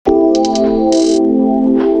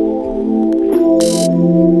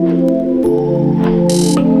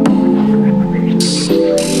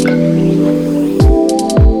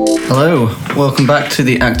welcome back to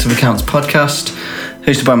the Active Accounts podcast,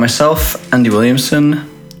 hosted by myself, Andy Williamson.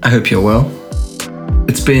 I hope you're well.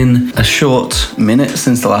 It's been a short minute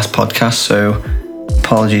since the last podcast, so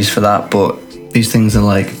apologies for that, but these things are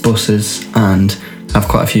like buses and I have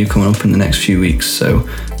quite a few coming up in the next few weeks, so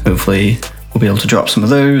hopefully we'll be able to drop some of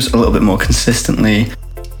those a little bit more consistently.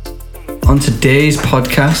 On today's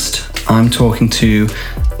podcast, I'm talking to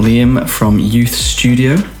Liam from Youth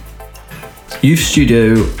Studio. Youth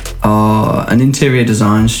Studio are an interior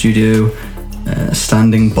design studio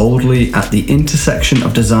standing boldly at the intersection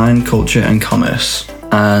of design, culture and commerce.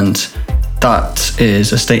 And that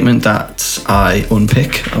is a statement that I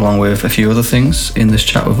unpick along with a few other things in this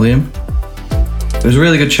chat with Liam. It was a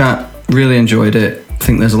really good chat, really enjoyed it. I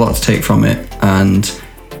think there's a lot to take from it and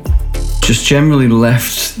just generally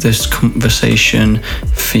left this conversation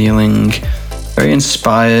feeling very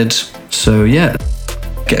inspired. So yeah,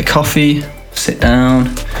 get a coffee, sit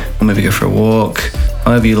down, or maybe go for a walk,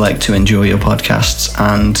 however you like to enjoy your podcasts,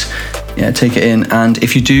 and yeah, take it in. And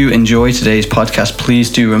if you do enjoy today's podcast,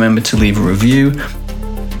 please do remember to leave a review.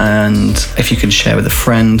 And if you can share with a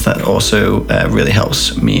friend, that also really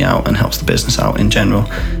helps me out and helps the business out in general.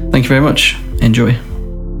 Thank you very much. Enjoy.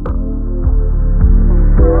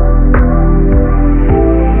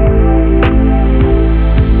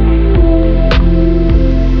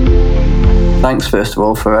 Thanks, first of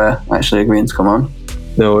all, for actually agreeing to come on.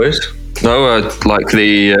 No worries. No, I like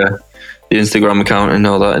the Instagram account and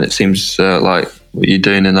all that, and it seems like what you're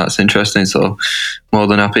doing, and that's interesting. So, more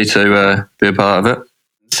than happy to be a part of it.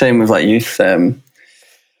 Same with like youth.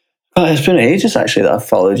 It's been ages actually that I've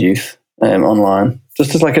followed youth online.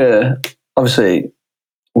 Just as like obviously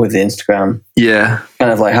with the Instagram, yeah,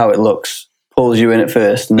 kind of like how it looks pulls you in at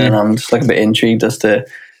first, and then I'm just like a bit intrigued as to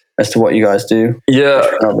what you guys do. Yeah,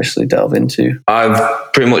 which we can obviously delve into.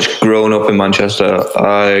 I've pretty much grown up in Manchester.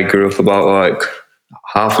 I grew up about like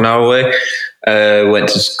half an hour away. Went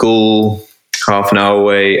to school half an hour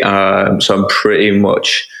away. So I'm pretty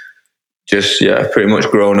much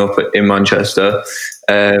grown up in Manchester.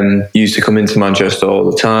 Used to come into Manchester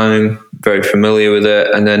all the time, very familiar with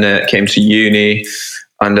it. And then it came to uni,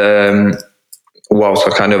 and whilst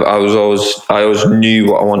I always knew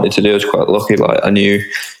what I wanted to do. I was quite lucky. Like I knew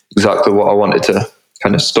exactly what I wanted to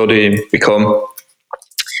kind of study and become.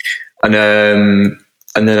 And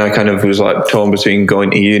then I kind of was like torn between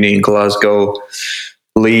going to uni in Glasgow,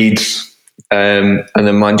 Leeds, and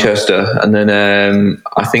then Manchester. And then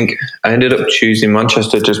I think I ended up choosing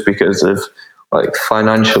Manchester just because of like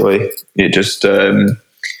financially, it just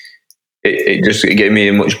it gave me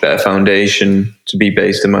a much better foundation to be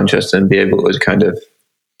based in Manchester and be able to kind of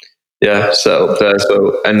set up there.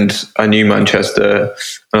 So, and I knew Manchester.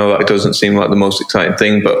 I know that doesn't seem like the most exciting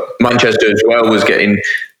thing, but Manchester as well was getting,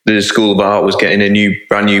 the School of Art was getting a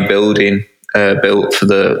brand new building built for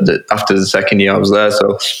the after the second year I was there.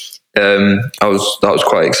 So that was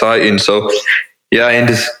quite exciting. So yeah,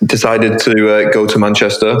 I decided to go to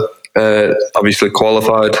Manchester. Obviously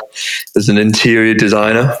qualified as an interior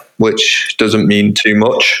designer, which doesn't mean too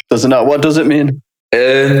much. Does it not? What does it mean?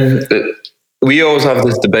 We always have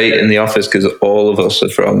this debate in the office because all of us are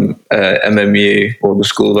from MMU or the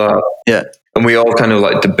School of Art. Yeah. And we all kind of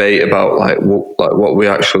like debate about what we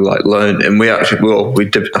actually like learn. And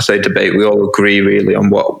I say debate, we all agree really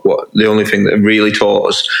on what the only thing that really taught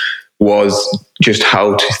us was just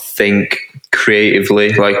how to think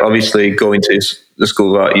creatively. Like obviously going to the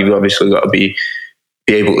School of Art, you've obviously got to be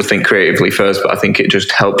able to think creatively first, but I think it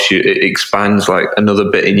just helps you. It expands like another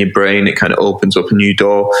bit in your brain. It kind of opens up a new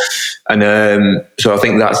door. And so I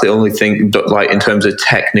think that's the only thing that, like, in terms of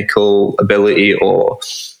technical ability or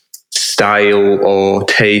style or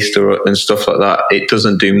taste and stuff like that, it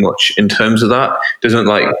doesn't do much in terms of that. It doesn't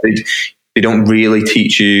they don't really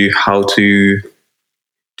teach you how to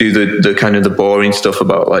do the kind of the boring stuff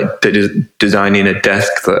about like designing a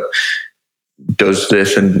desk that does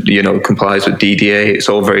this and, you know, complies with DDA. It's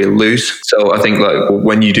all very loose. So I think like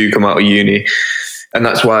when you do come out of uni, and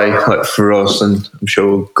that's why like for us, and I'm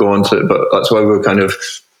sure we'll go on to it, but that's why we're kind of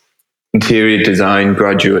interior design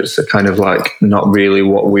graduates are kind of like not really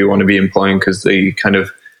what we want to be employing, because they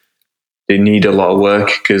need a lot of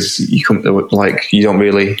work, because you don't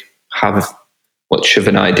really have much of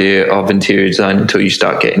an idea of interior design until you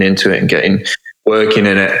start getting into it and working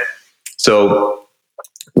in it. So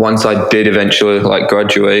once I did eventually like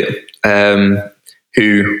graduate,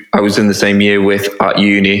 who I was in the same year with at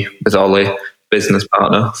uni with Ollie, business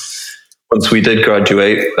partner. Once we did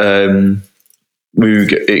graduate,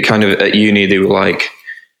 it kind of at uni they were like,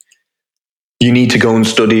 you need to go and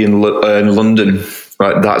study in London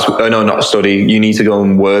right, that's, oh no, not study. You need to go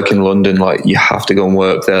and work in London. Like, you have to go and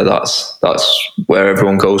work there. That's where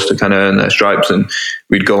everyone goes to kind of earn their stripes. And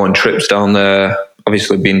we'd go on trips down there.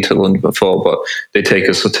 Obviously been to London before, but they take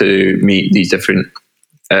us to meet these different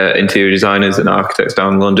interior designers and architects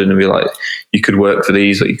down in London and be like, you could work for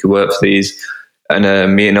these or you could work for these.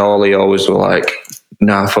 And me and Ollie always were like,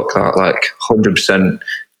 nah, fuck that. Like 100%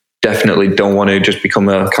 definitely don't want to just become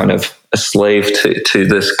a kind of a slave to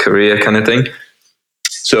this career kind of thing.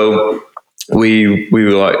 So we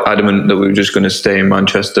were like adamant that we were just going to stay in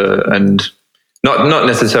Manchester, and not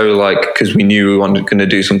necessarily like because we knew we wanted going to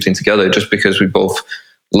do something together, just because we both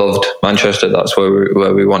loved Manchester. That's where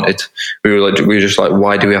we wanted. We were just like,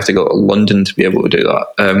 why do we have to go to London to be able to do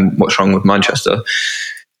that? What's wrong with Manchester?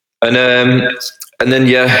 And then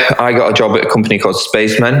I got a job at a company called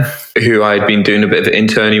Spacemen, who I'd been doing a bit of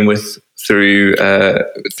interning with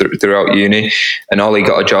throughout uni, and Ollie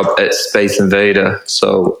got a job at Space Invader.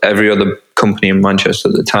 So every other company in Manchester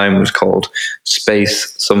at the time was called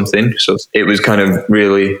Space something. So it was kind of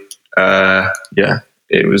really,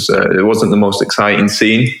 it wasn't the most exciting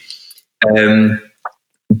scene.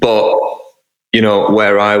 But, you know,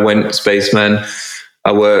 where I went, Spacemen,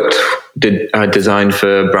 I designed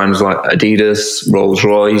for brands like Adidas,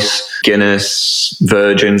 Rolls-Royce, Guinness,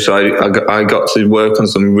 Virgin. So I got to work on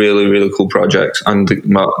some really, really cool projects. And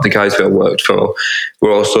the guys who I worked for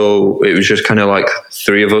were also, it was just kind of like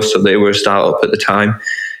three of us. So they were a startup at the time.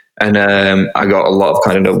 And I got a lot of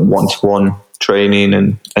kind of one-to-one training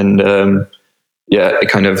and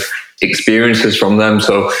kind of experiences from them.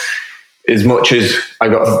 So as much as I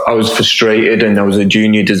was frustrated and I was a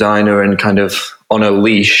junior designer and kind of on a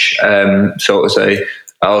leash, so to say,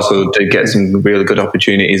 I also did get some really good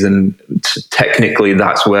opportunities. And technically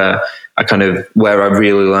that's where I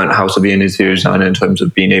really learned how to be an interior designer in terms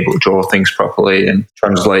of being able to draw things properly and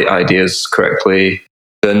translate ideas correctly.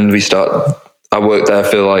 Then I worked there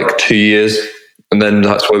for like 2 years, and then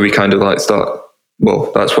that's where we kind of like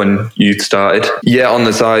that's when youth started. Yeah, on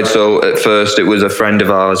the side. So at first it was a friend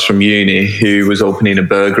of ours from uni who was opening a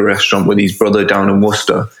burger restaurant with his brother down in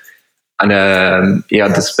Worcester. And he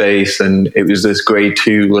had the space, and it was this grade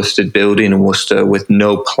 2 listed building in Worcester with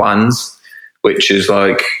no plans, which is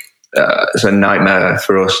like, it's a nightmare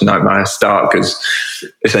for us, nightmare start, because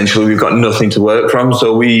essentially we've got nothing to work from.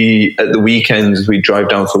 So at the weekends, we drive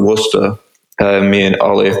down to Worcester, me and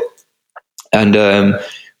Ollie, and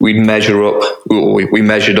we measured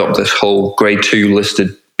up this whole grade 2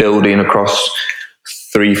 listed building across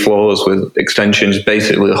 3 floors with extensions.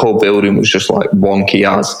 Basically, the whole building was just like wonky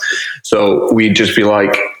as. So we'd just be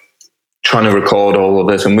like trying to record all of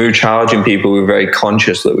this, and we were charging people. We were very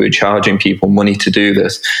conscious that we were charging people money to do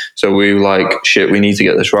this. So we were like, shit, we need to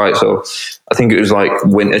get this right. So I think it was like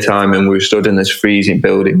winter time, and we were stood in this freezing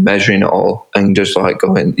building measuring it all, and just like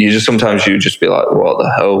going, sometimes you just be like, what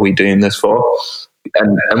the hell are we doing this for?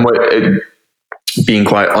 And being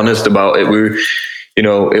quite honest about it,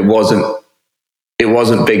 it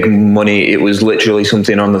wasn't big money. It was literally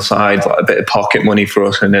something on the side, like a bit of pocket money for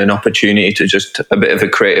us, and an opportunity to just a bit of a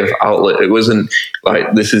creative outlet. It wasn't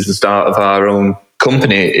like this is the start of our own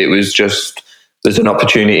company. It was just, there's an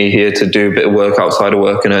opportunity here to do a bit of work outside of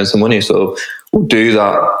work and earn some money. So we'll do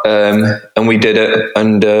that. And we did it.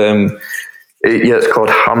 And it's called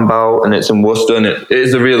Hambao, and it's in Worcester, and it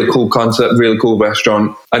is a really cool concept, really cool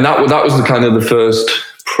restaurant. And that was the kind of the first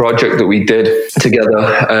project that we did together,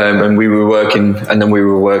 and we were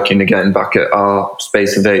working again back at our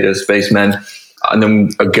Space Invaders, Spacemen. And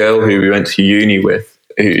then a girl who we went to uni with,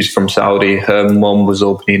 who's from Saudi, her mum was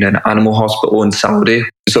opening an animal hospital in Saudi.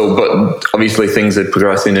 So, but obviously things are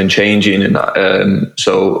progressing and changing, and that,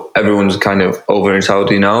 so everyone's kind of over in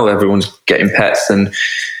Saudi now. Everyone's getting pets, and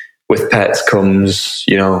with pets comes,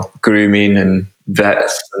 grooming and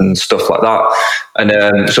vets and stuff like that.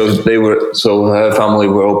 And so her family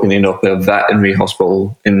were opening up a veterinary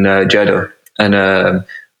hospital in Jeddah, and her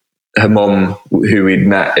mum, who we'd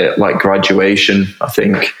met at like graduation, I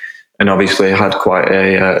think, and obviously had quite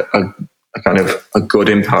a kind of a good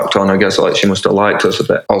impact on, I guess, like she must have liked us a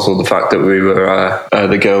bit. Also the fact that we were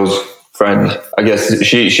the girl's friend, I guess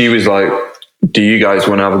she was like, do you guys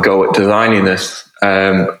want to have a go at designing this?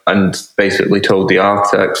 And basically told the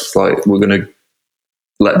architects, like, we're going to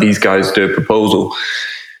let these guys do a proposal.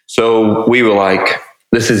 So we were like,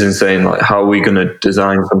 this is insane. Like, how are we going to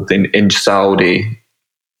design something in Saudi,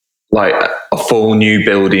 like a full new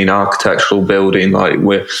building, architectural building? Like,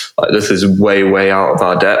 this is way, way out of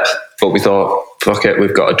our depth. But we thought, fuck it,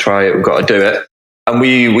 we've got to try it. We've got to do it. And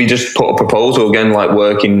we just put a proposal, again, like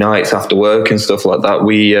working nights after work and stuff like that.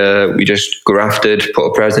 We just grafted, put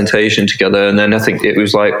a presentation together. And then I think it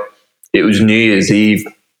was like it was New Year's Eve.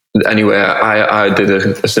 Anyway, I did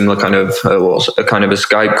a similar kind of a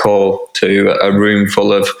Skype call to a room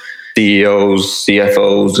full of CEOs,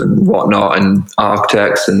 CFOs, and whatnot, and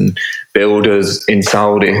architects and builders in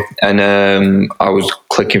Saudi. And I was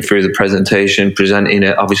clicking through the presentation, presenting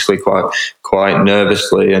it, obviously quite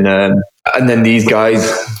nervously. And then these guys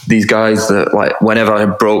that, like, whenever I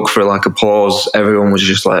broke for like a pause, everyone was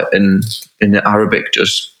just like in Arabic,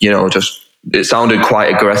 just it sounded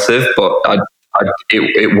quite aggressive, but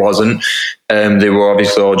it wasn't. They were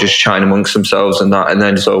obviously all just chatting amongst themselves and that. And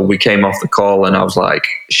then so we came off the call, and I was like,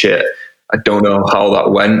 shit, I don't know how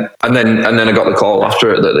that went. And then I got the call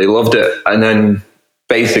after it that they loved it. And then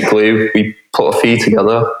basically we put a fee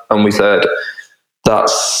together, and we said,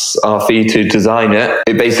 that's our fee to design it.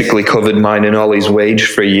 It basically covered mine and Ollie's wage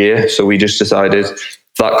for a year. So we just decided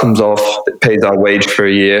that comes off, it pays our wage for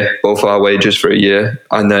a year, both our wages for a year.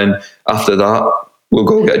 And then after that, we'll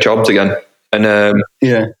go get jobs again. And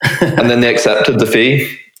and then they accepted the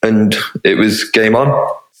fee, and it was game on.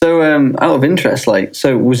 So out of interest,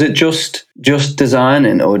 so was it just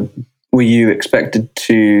designing, or were you expected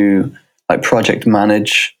to like project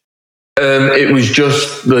manage? It was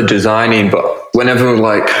just the designing, but whenever,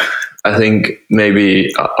 like, I think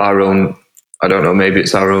maybe our own, I don't know, maybe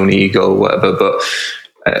it's our own ego or whatever, but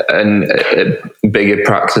and bigger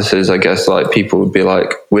practices, I guess, like, people would be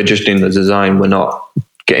like, we're just doing the design, we're not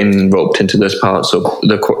getting roped into this part. So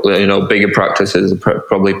the bigger practices are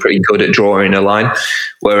probably pretty good at drawing a line,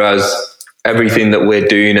 whereas everything that we're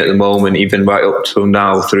doing at the moment, even right up to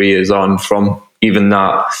now, 3 years on from even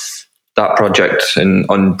that project, and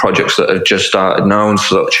on projects that have just started now and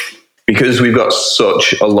such, because we've got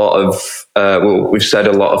such a lot of we've said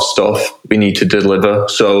a lot of stuff we need to deliver,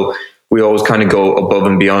 so we always kind of go above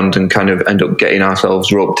and beyond and kind of end up getting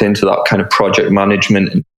ourselves roped into that kind of project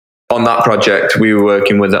management. On that project, we were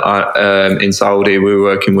working with in Saudi, we were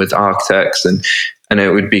working with architects, and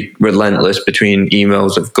it would be relentless between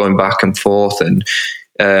emails of going back and forth. And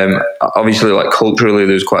obviously, like, culturally,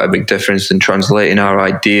 there's quite a big difference in translating our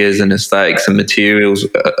ideas and aesthetics and materials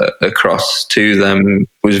across to them.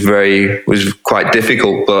 Was quite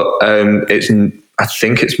difficult, but I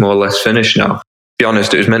think it's more or less finished now. To be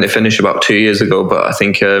honest, it was meant to finish about 2 years ago, but I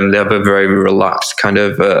think they have a very relaxed kind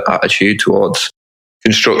of attitude towards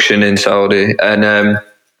construction in Saudi, and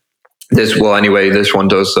this one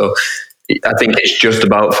does. So I think it's just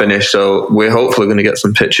about finished. So we're hopefully going to get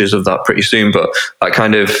some pictures of that pretty soon. But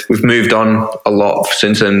we've moved on a lot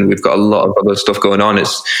since then. We've got a lot of other stuff going on.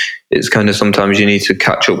 It's kind of, sometimes you need to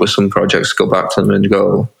catch up with some projects, go back to them and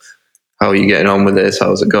go, how are you getting on with this?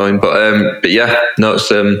 How's it going? But yeah, no,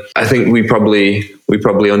 it's I think we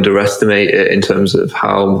probably underestimate it in terms of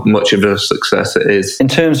how much of a success it is. In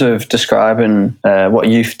terms of describing what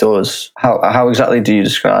youth does, how exactly do you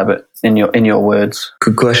describe it in your words?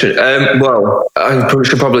 Good question. Well, I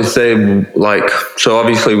should probably say, like, so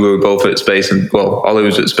obviously we were both at Space, and Ollie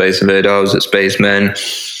was at Space Invader, I was at Spacemen.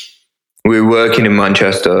 We were working in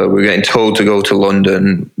Manchester. We were getting told to go to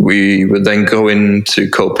London. We were then going to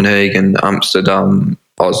Copenhagen, Amsterdam,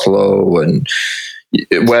 Oslo, and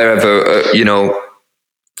wherever,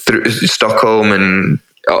 through Stockholm and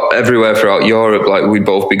everywhere throughout Europe. Like, we'd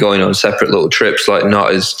both be going on separate little trips, like,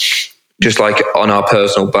 not as just like on our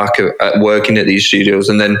personal back at working at these studios.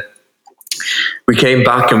 And then we came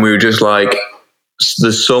back and we were just like,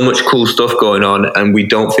 there's so much cool stuff going on, and we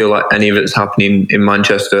don't feel like any of it's happening in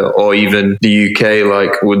Manchester or even the UK.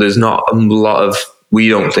 Like, there's not a lot of, we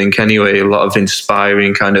don't think anyway, a lot of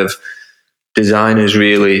inspiring kind of designers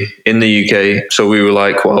really in the UK. So we were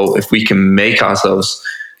like, well, if we can make ourselves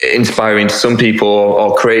inspiring to some people,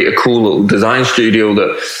 or create a cool little design studio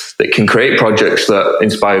that can create projects that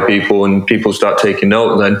inspire people, and people start taking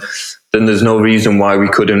note, then there's no reason why we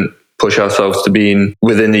couldn't push ourselves to being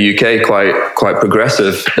within the UK quite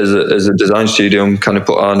progressive as a design studio, and kind of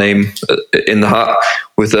put our name in the hat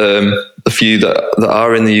with the few that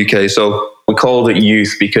are in the UK. So we called it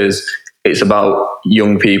Youth because it's about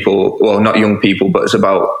young people. Well, not young people, but it's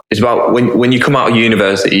about when you come out of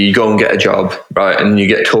university, you go and get a job, right? And you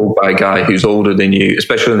get told by a guy who's older than you,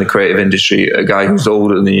 especially in the creative industry, a guy who's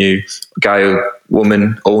older than you, a guy or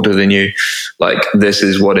woman older than you, like, this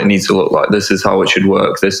is what it needs to look like. This is how it should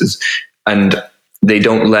work. And they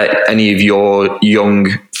don't let any of your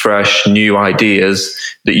young, fresh, new ideas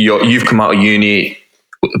that you've come out of uni,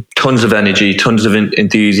 tons of energy, tons of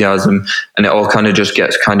enthusiasm, and it all kind of just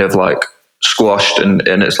gets kind of like squashed, and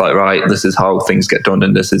it's like, right, this is how things get done,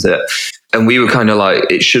 and this is it. And we were kind of like,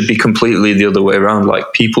 it should be completely the other way around.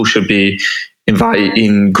 Like, people should be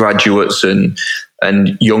inviting graduates and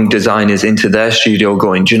and young designers into their studio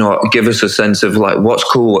going, do you know what, give us a sense of like what's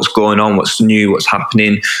cool, what's going on, what's new, what's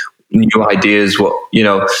happening, new ideas. What, you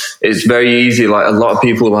know, it's very easy. Like a lot of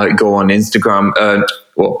people like go on Instagram,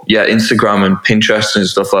 Instagram and Pinterest and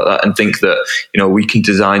stuff like that, and think that, you know, we can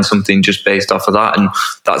design something just based off of that. And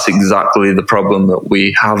that's exactly the problem that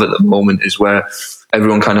we have at the moment, is where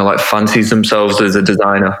everyone kind of like fancies themselves as a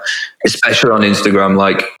designer, especially on Instagram.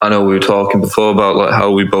 Like, I know we were talking before about like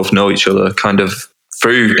how we both know each other kind of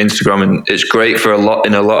through Instagram, and it's great for a lot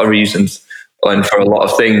of reasons and for a lot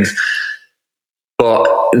of things. But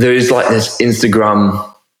there is like this Instagram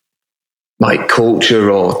like culture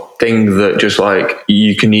or thing that just like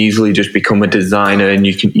you can easily just become a designer, and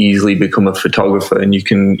you can easily become a photographer, and you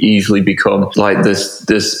can easily become like this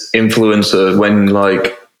influencer, when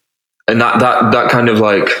like, and that kind of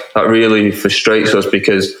like, that really frustrates us,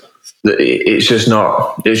 because it's just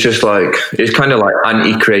not, it's just like, it's kind of like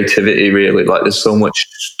anti-creativity really. Like there's so much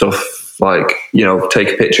stuff, like, you know, take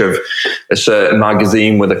a picture of a certain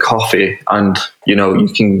magazine with a coffee, and, you know,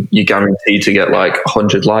 you guarantee to get like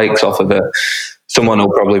 100 likes off of it. Someone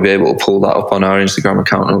will probably be able to pull that up on our Instagram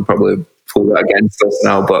account, and will probably pull that against us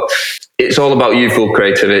now. But it's all about youthful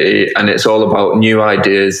creativity, and it's all about new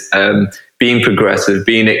ideas, being progressive,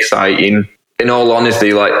 being exciting. In all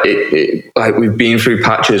honesty, like like we've been through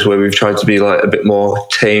patches where we've tried to be like a bit more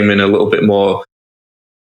tame and a little bit more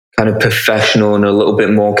kind of professional, and a little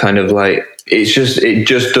bit more kind of like, it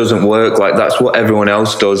just doesn't work. Like that's what everyone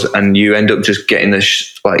else does, and you end up just getting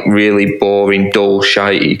this like really boring, dull,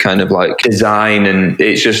 shitey kind of like design, and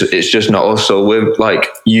it's just not us. So we're like,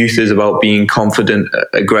 youth is about being confident,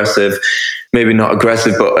 aggressive, maybe not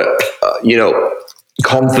aggressive, but you know,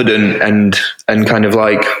 confident, and kind of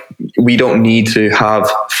like, we don't need to have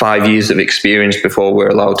 5 years of experience before we're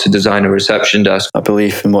allowed to design a reception desk. I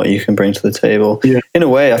believe in what you can bring to the table. Yeah. In a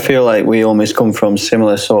way, I feel like we almost come from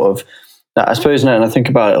similar sort of, I suppose now, and I think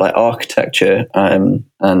about it like architecture, and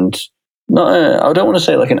not, I don't want to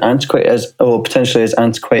say like an antiquated or potentially as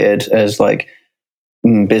antiquated as like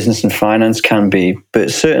business and finance can be,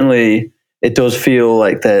 but certainly it does feel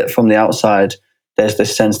like that from the outside, there's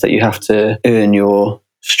this sense that you have to earn your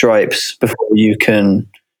stripes before you can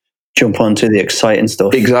jump onto the exciting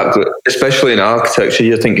stuff. Exactly. Especially in architecture,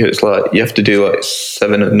 you think it's like you have to do like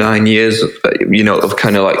 7 or 9 years, you know, of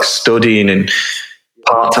kind of like studying and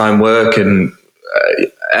part-time work and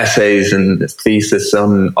essays and thesis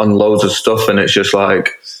on loads of stuff. And it's just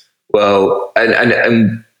like, well,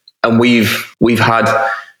 and we've had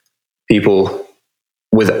people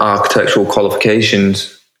with architectural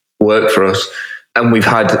qualifications work for us, and we've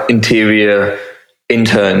had interior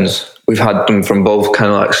interns. We've had them from both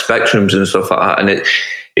kind of like spectrums and stuff like that. And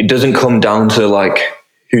it doesn't come down to like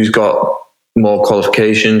who's got more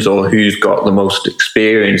qualifications or who's got the most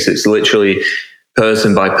experience. It's literally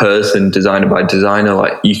person by person, designer by designer.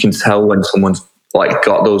 Like you can tell when someone's like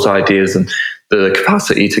got those ideas and the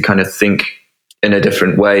capacity to kind of think in a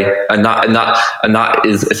different way. And that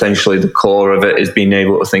is essentially the core of it, is being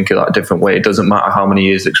able to think of that different way. It doesn't matter how many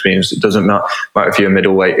years experience. It doesn't matter if you're a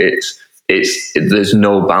middleweight. There's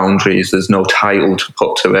no boundaries. There's no title to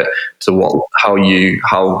put to it, to how you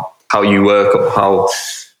work or how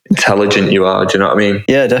intelligent you are. Do you know what I mean?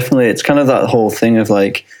 Yeah, definitely. It's kind of that whole thing of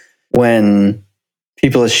like, when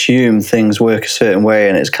people assume things work a certain way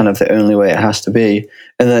and it's kind of the only way it has to be,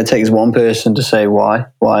 and then it takes one person to say why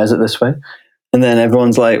is it this way, and then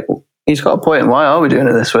everyone's like, he's got a point. Why are we doing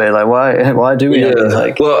it this way? Like, why do we? Yeah.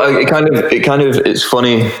 Like, well, it's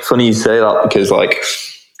funny you say that, because like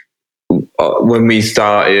when we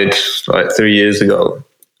started like 3 years ago,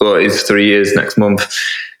 well, it's 3 years next month.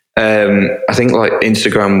 I think like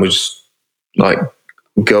Instagram was like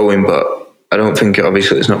going, but I don't think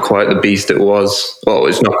obviously it's not quite the beast it was. Well,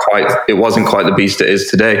 it wasn't quite the beast it is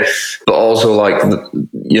today. But also like,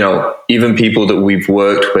 you know, even people that we've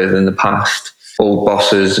worked with in the past, old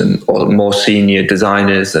bosses or more senior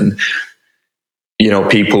designers, and, you know,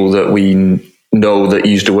 people that we know that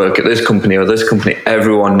used to work at this company or this company,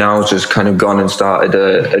 everyone now's just kind of gone and started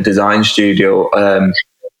a design studio.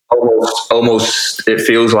 Almost it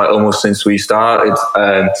feels like almost since we started,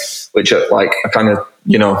 which like I kind of,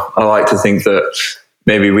 you know, I like to think that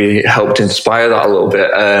maybe we helped inspire that a little bit.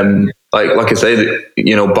 Like I say, that,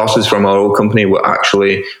 you know, bosses from our old company were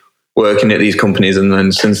actually working at these companies, and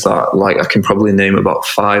then since that, like I can probably name about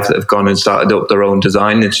 5 that have gone and started up their own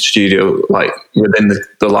design studio like within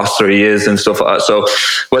the last 3 years and stuff like that. So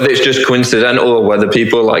whether it's just coincidental or whether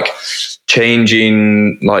people like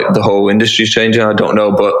changing, like the whole industry's changing, I don't know.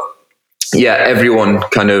 But yeah, everyone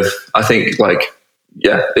kind of, I think like,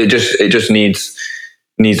 yeah, it just needs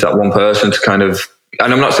that one person to kind of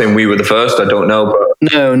and I'm not saying we were the first, I don't know,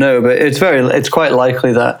 but no, but it's quite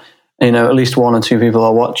likely that, you know, at least one or two people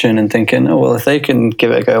are watching and thinking, oh, well, if they can give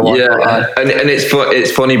it a go, why not I? And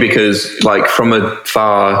it's funny because, like, from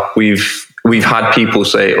afar, we've had people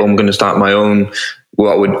say, oh, I'm going to start my own.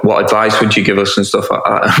 What advice would you give us and stuff like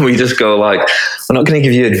that? And we just go like, we're not going to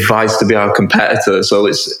give you advice to be our competitor. So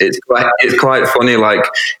it's quite funny. Like,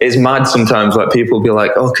 it's mad sometimes. Like, people be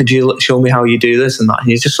like, oh, could you show me how you do this and that? And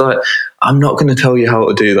he's just like, I'm not going to tell you how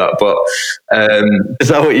to do that. But is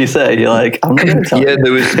that what you say? You're like, I'm not going to tell you. Yeah,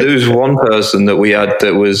 there was one person that we had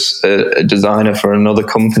that was a designer for another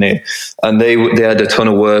company, and they had a ton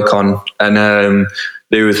of work on, and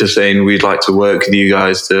they were just saying, we'd like to work with you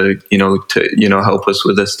guys to help us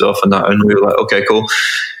with this stuff and that. And we were like, okay, cool.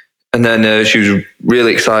 And then she was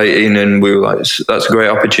really exciting, and we were like, that's a great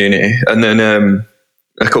opportunity. And then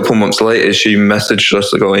a couple of months later, she messaged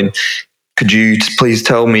us going, could you please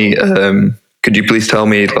tell me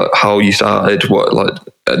like, how you started, what, like,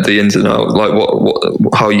 the ins and outs, like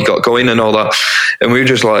what how you got going and all that. And we were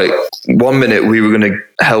just like, 1 minute we were going to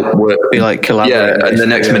help work, be like collaborate, and the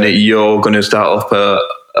next minute you're going to start up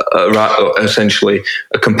essentially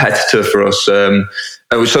a competitor for us.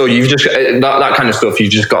 So you've just that kind of stuff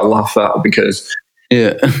you've just got to laugh at, because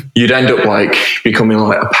you'd end up like becoming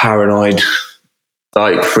like a paranoid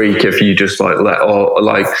like freak if you just like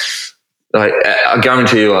like I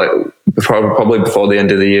guarantee you, like, probably before the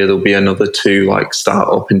end of the year, there'll be another 2 like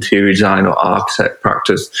startup interior design or architect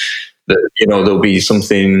practice that, you know, there'll be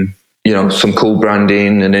something, you know, some cool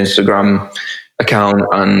branding, an Instagram account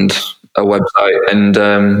and a website,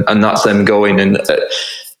 and that's them going. And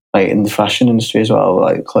like in the fashion industry as well,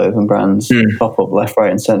 like clothing brands pop up left, right,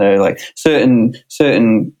 and center. Like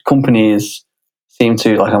certain companies seem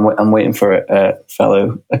to, like, I'm waiting for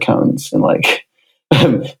fellow accountants and like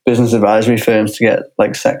business advisory firms to get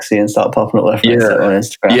like sexy and start popping up left, right, and center on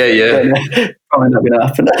Instagram. Yeah. Probably not going to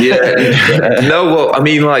happen. No, well, I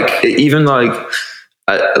mean, like, even like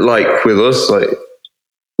with us, like,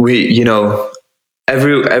 we, you know,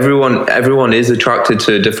 everyone is attracted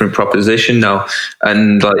to a different proposition now.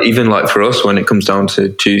 And like, even like for us, when it comes down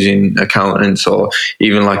to choosing accountants, or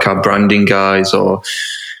even like our branding guys, or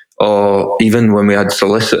even when we had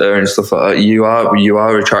solicitor and stuff like that, you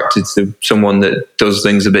are attracted to someone that does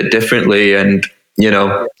things a bit differently. And, you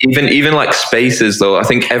know, even like spaces, though, I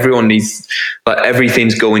think everyone needs, like,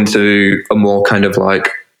 everything's going to a more kind of like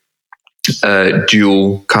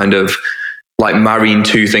dual kind of, like, marrying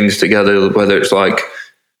 2 things together, whether it's like,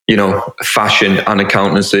 you know, fashion and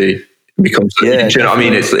accountancy becomes, you know what I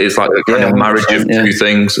mean? It's like a kind of marriage of 2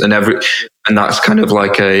 things, and that's kind of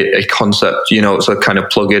like a concept, you know, it's a kind of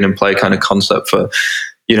plug in and play kind of concept for,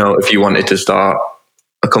 you know, if you wanted to start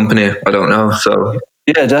a company, I don't know. So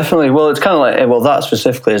yeah, definitely. Well, it's kind of like, well, that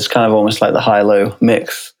specifically is kind of almost like the high-low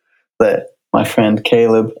mix that my friend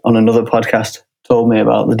Caleb on another podcast told me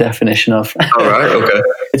about the definition of. All right, okay.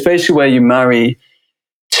 It's basically where you marry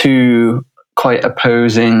two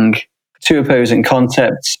opposing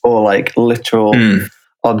concepts, or like literal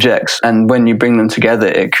objects, and when you bring them together,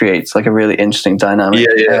 it creates like a really interesting dynamic.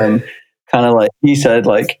 Kind of like he said,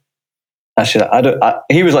 like, actually,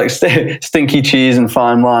 he was like stinky cheese and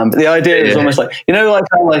fine wine, but the idea is almost like, you know, like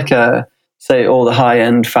how like say all the high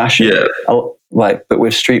end fashion, like, but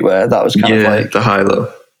with streetwear, that was kind of like the high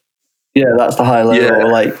low. Yeah, that's the high level. Yeah.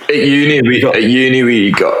 Or like at uni,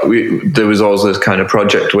 there was always this kind of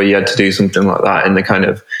project where you had to do something like that, and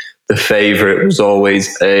the favorite was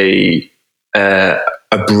always a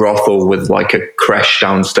brothel with like a creche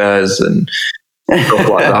downstairs and stuff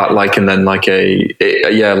like that. Like, and then like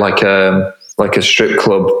like a strip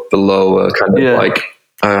club below, kind of like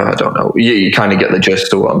I don't know. You kind of get the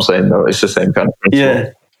gist of what I'm saying, though. It's the same kind of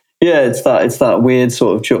principle. Yeah. It's that weird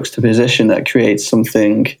sort of juxtaposition that creates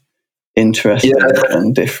something interesting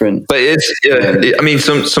and different. But it's I mean,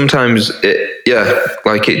 sometimes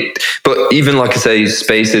like it. But even like I say,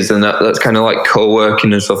 spaces and that's kind of like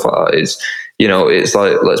co-working and stuff like that. Is, you know, it's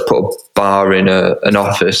like, let's put a bar in an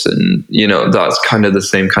office, and, you know, that's kind of the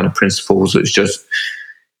same kind of principles. It's just,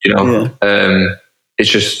 you know, it's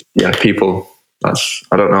just people. That's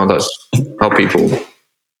how people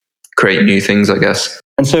create new things, I guess.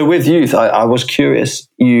 And so with youth, I was curious,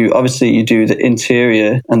 you do the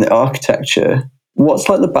interior and the architecture. What's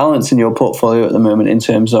like the balance in your portfolio at the moment in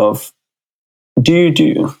terms of, do you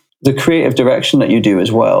do the creative direction that you do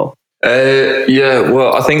as well?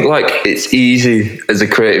 Well, I think like it's easy as a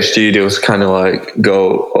creative studio to kind of like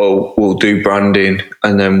go, oh, we'll do branding,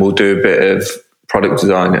 and then we'll do a bit of product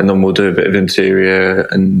design, and then we'll do a bit of interior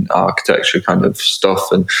and architecture kind of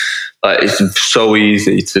stuff. And like, it's so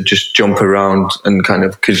easy to just jump around and kind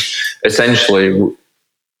of, because essentially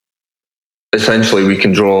essentially we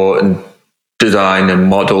can draw and design and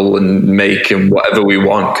model and make and whatever we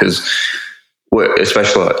want, because we're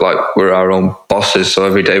especially like we're our own bosses. So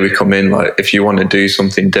every day we come in, like if you want to do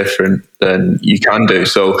something different, then you can do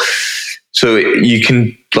so. So you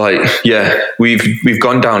can we've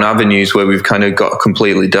gone down avenues where we've kind of got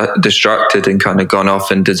completely distracted and kind of gone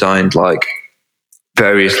off and designed like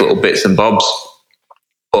various little bits and bobs.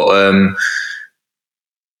 But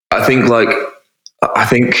I think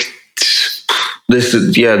this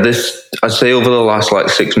I'd say over the last like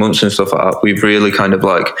 6 months and stuff like that, we've really kind of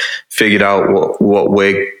like figured out what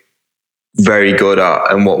we're very good at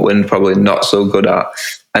and what we're probably not so good at,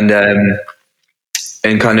 and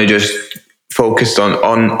kind of just focused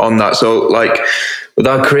on that. So like with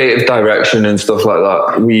our creative direction and stuff like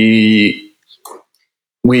that,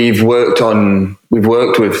 we've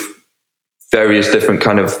worked with various different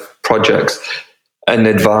kind of projects and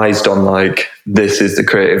advised on like, this is the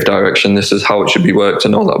creative direction, this is how it should be worked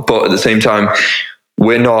and all that. But at the same time,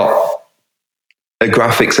 we're not a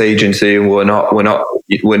graphics agency, and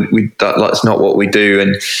that's not what we do.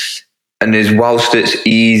 And as whilst it's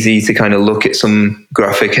easy to kind of look at some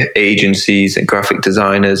graphic agencies and graphic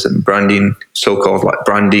designers and branding, so-called like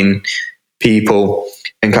branding people,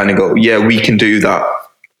 and kind of go, yeah, we can do that.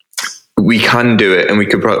 We can do it, and we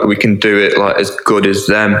can do it like as good as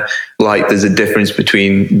them. Like there's a difference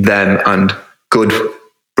between them and good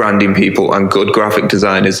branding people and good graphic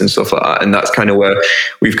designers and stuff like that. And that's kind of where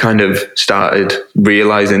we've kind of started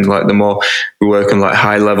realizing, like the more we work on like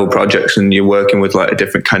high level projects and you're working with like a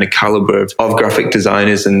different kind of caliber of graphic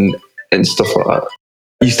designers and stuff like that,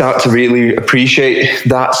 you start to really appreciate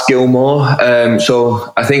that skill more.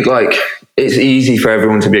 So I think like it's easy for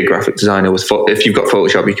everyone to be a graphic designer. If you've got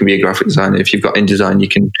Photoshop, you can be a graphic designer. If you've got InDesign, you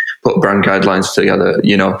can put brand guidelines together.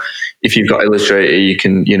 You know, if you've got Illustrator, you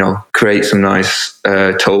can, you know, create some nice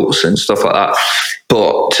totes and stuff like that.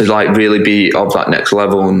 But to like really be of that next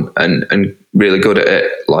level and really good at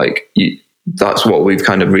it, like that's what we've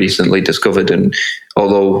kind of recently discovered. And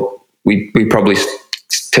although we probably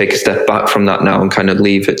take a step back from that now and kind of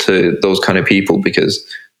leave it to those kind of people, because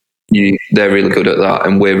they're really good at that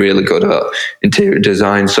and we're really good at interior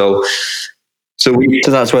design. So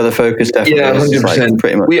that's where the focus definitely is. 100%. Like,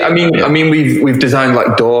 pretty much. We've designed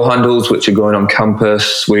like door handles which are going on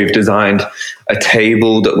campus. We've designed a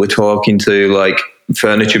table that we're talking to like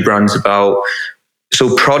furniture brands about.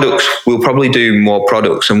 So products, we'll probably do more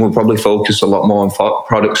products, and we'll probably focus a lot more on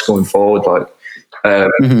products going forward. Like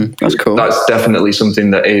that's cool. That's definitely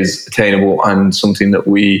something that is attainable and something that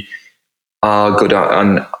we are good at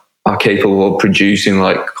and are capable of producing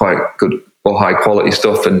like quite good or high quality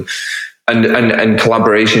stuff, and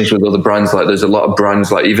collaborations with other brands. Like there's a lot of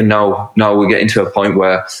brands, like even now we're getting to a point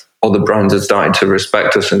where other brands are starting to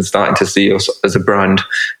respect us and starting to see us as a brand,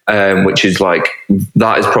 which is like,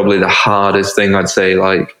 that is probably the hardest thing I'd say,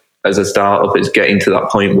 like as a startup, is getting to that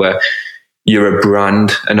point where you're a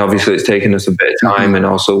brand. And obviously it's taken us a bit of time, and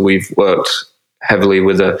also we've worked heavily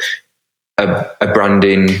with a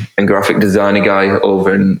branding and graphic designer guy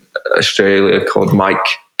over in Australia called Mike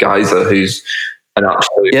Geyser, who's an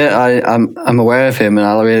absolute... Yeah, I'm aware of him, and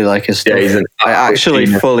I really like his stuff. Yeah, I actually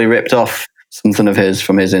fully ripped off something of his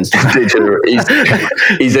from his Instagram.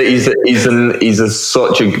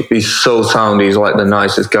 He's so sound. He's like the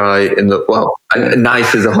nicest guy in the... Well,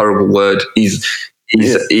 nice is a horrible word. He's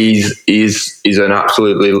an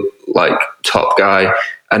absolutely like top guy,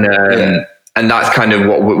 and that's kind of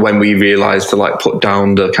what, when we realized to like put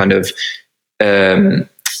down the kind of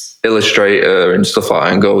Illustrator and stuff like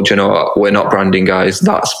that and go, do you know what, we're not branding guys,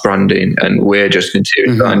 that's branding, and we're just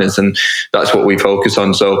interior designers, and that's what we focus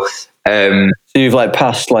on. So you've like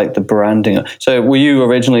passed like the branding. So were you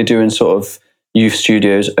originally doing sort of Youth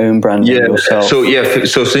Studio's own branding yourself?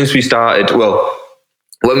 So since we started, well,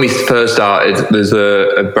 when we first started, there's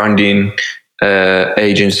a branding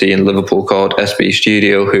agency in Liverpool called SB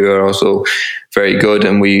Studio, who are also very good,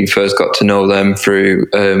 and we first got to know them through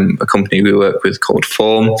a company we work with called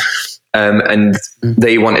Form, and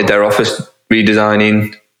they wanted their office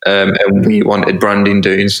redesigning, and we wanted branding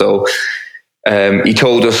doing. So he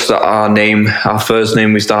told us that our first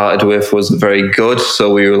name we started with wasn't very good,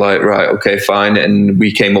 so we were like, right, okay, fine, and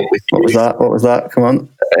we came up with... What was that? Come on.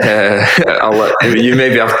 I'll let you,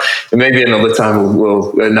 maybe another time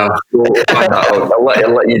we'll find that out. I'll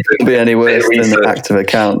let you do. Be any worse than the active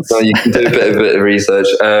accounts. So you can do a bit of research.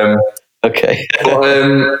 Okay.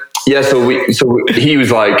 But, so he was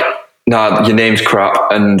like, nah, your name's crap.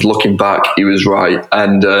 And looking back, he was right.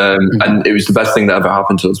 And it was the best thing that ever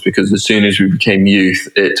happened to us, because as soon as we became youth,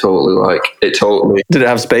 it totally. Did it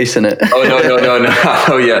have space in it? Oh, no.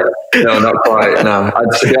 Oh, yeah. No, not quite. No.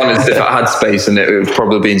 To be honest, if it had space in it, it would have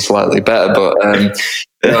probably been slightly better. But,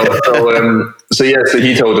 no, so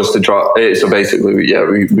he told us to drop it. So basically, yeah,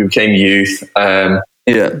 we became youth.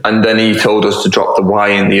 Yeah. And then he told us to drop the Y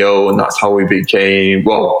and the O, and that's how we became,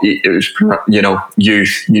 well, it was,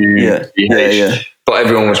 youth, U-T-H. But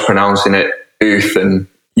everyone was pronouncing it Uth and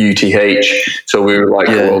UTH. So we were like,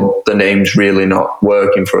 well, the name's really not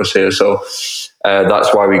working for us here. So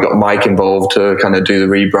that's why we got Mike involved to kind of do the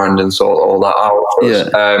rebrand and sort all that out for us.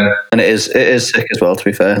 And it is sick as well, to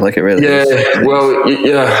be fair. Like, it really is. Well,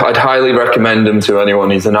 I'd highly recommend him to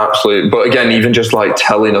anyone. He's an absolute, but again, even just like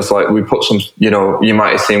telling us, like, we put some, you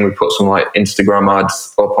might have seen, we put some like Instagram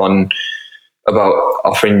ads up on about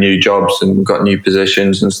offering new jobs, and we've got new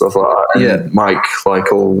positions and stuff like that. And Mike, like,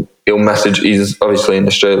 he'll message, he's obviously in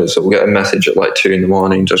Australia, so we'll get a message at like 2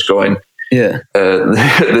 a.m. just going,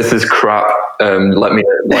 this is crap. Let me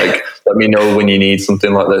know when you need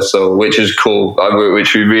something like this. So, which is cool,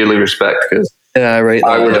 which we really respect, because I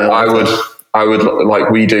would like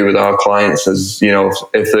we do with our clients, as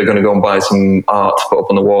if they're going to go and buy some art to put up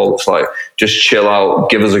on the wall, it's like, just chill out,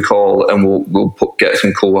 give us a call, and we'll get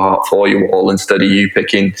some cool art for you all, instead of you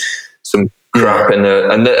picking some crap and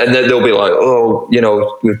then they'll be like, oh,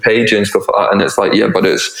 we've paid you and stuff like that, and it's like, yeah, but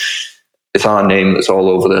it's our name that's all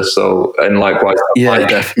over this. So, and likewise, Mike,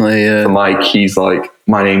 definitely. For Mike, he's like,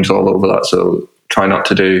 my name's all over that. So try not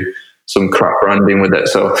to do some crap branding with it.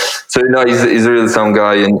 So no, he's a really sound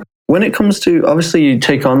guy. And when it comes to, obviously, you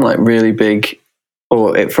take on like really big,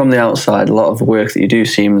 from the outside, a lot of the work that you do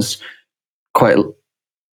seems quite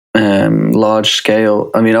large scale.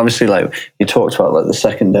 I mean, obviously, like you talked about, like the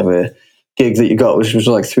second ever gig that you got, which was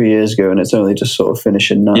like 3 years ago, and it's only just sort of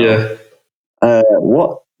finishing now. Yeah.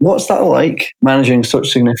 What's that like, managing such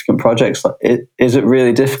significant projects? Like, is it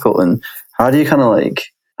really difficult, and how do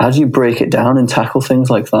you break it down and tackle things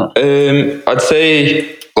like that? I'd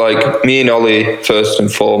say, like, me and Ollie, first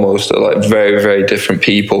and foremost, are like very, very different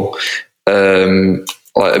people.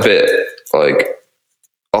 Like a bit like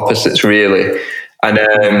opposites, really. And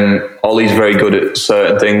Ollie's very good at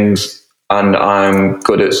certain things, and I'm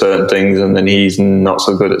good at certain things, and then he's not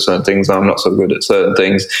so good at certain things, and I'm not so good at certain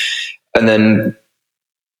things. And then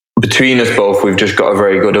between us both, we've just got a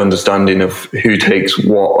very good understanding of who takes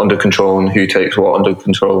what under control and who takes what under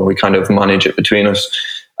control. We kind of manage it between us.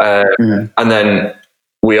 And then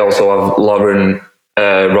we also have Lauren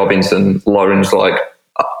Robinson. Lauren's like,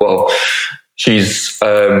 well, she's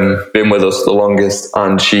been with us the longest,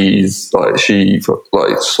 and she's just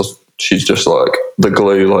like the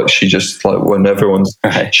glue. Like, she just, like, when everyone's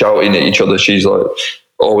shouting at each other, she's like,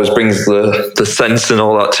 always brings the sense and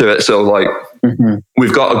all that to it. So, like,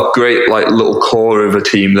 we've got a great, like, little core of a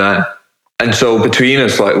team there. And so between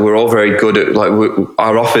us, like, we're all very good at, like,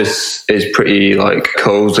 our office is pretty, like,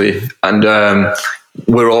 cozy, and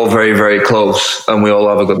we're all very, very close, and we all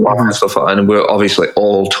have a good laugh and stuff like that, and we're obviously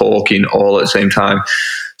all talking all at the same time.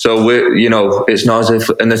 So we're, it's not as if,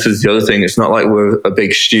 and this is the other thing, it's not like we're a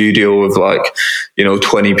big studio of like,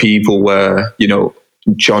 20 people where,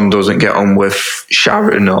 John doesn't get on with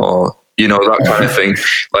Sharon, or that kind of thing.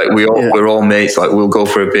 Like, we're all mates. Like, we'll go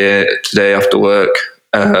for a beer today after work,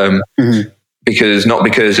 because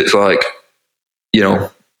it's like,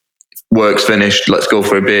 work's finished, let's go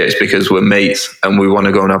for a beer. It's because we're mates and we want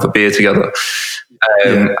to go and have a beer together.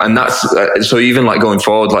 And that's so even like going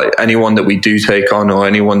forward, like anyone that we do take on or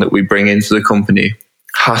anyone that we bring into the company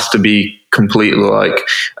has to be completely like,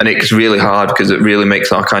 and it's really hard because it really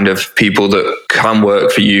makes our kind of people that can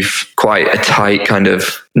work for youth quite a tight kind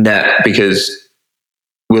of net, because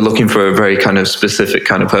we're looking for a very kind of specific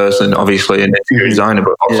kind of person, obviously an interior designer,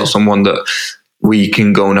 but also someone that we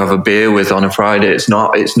can go and have a beer with on a Friday. It's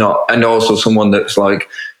not, and also someone that's like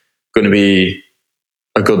going to be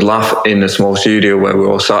a good laugh in a small studio where we're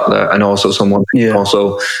all sat there, and also someone who can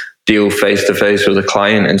also deal face to face with a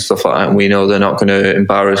client and stuff like that. And we know they're not going to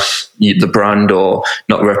embarrass the brand or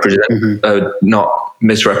not not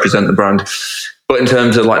misrepresent the brand. But in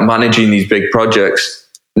terms of like managing these big projects,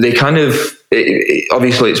 they kind of,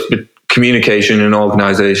 obviously it's communication and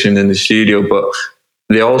organization in the studio, but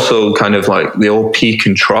they also kind of like, they all peak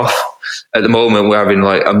and trough. At the moment, we're having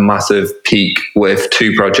like a massive peak with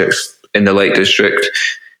 2 projects in the Lake District,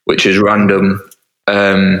 which is random.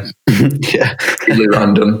 Really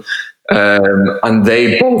random. And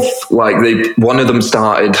they both like, one of them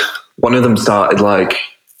started like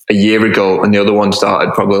a year ago, and the other one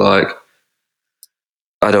started probably like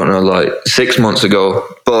I don't know, like 6 months ago,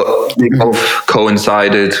 but they both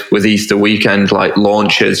coincided with Easter weekend, like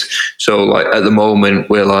launches. So like at the moment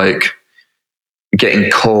we're like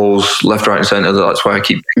getting calls left, right and center. That's why I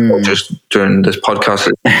keep just during this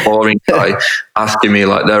podcast, it's boring guy asking me,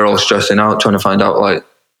 like they're all stressing out trying to find out like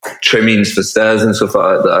trimmings for stairs and stuff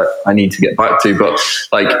like that I need to get back to. But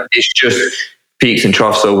like it's just peaks and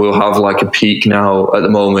troughs. So we'll have like a peak now at the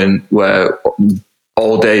moment where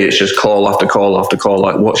all day it's just call after call after call,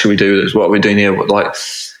 like what should we do this, what are we doing here, like,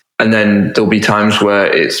 and then there'll be times where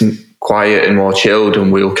it's quiet and more chilled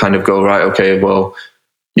and we'll kind of go, right, okay, well,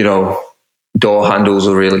 you know, door handles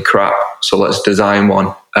are really crap, so let's design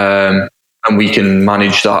one, and we can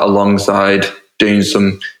manage that alongside doing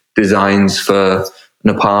some designs for an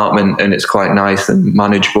apartment, and it's quite nice and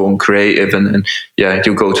manageable and creative. And yeah,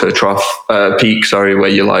 you'll go to a peak, where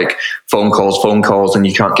you're like phone calls, and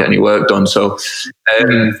you can't get any work done. So,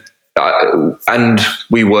 and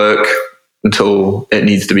we work until it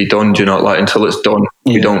needs to be done. Do you know, like until it's done,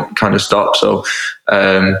 we don't kind of stop. So,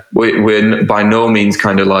 we're by no means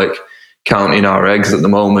kind of like counting our eggs at the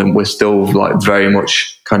moment. We're still like very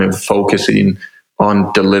much kind of focusing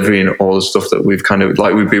on delivering all the stuff that we've kind of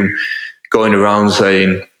like we've been going around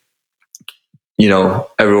saying, you know,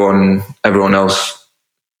 everyone else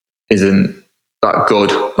isn't that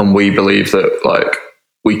good, and we believe that like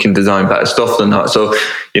we can design better stuff than that. So,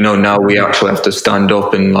 you know, now we actually have to stand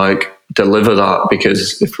up and like deliver that,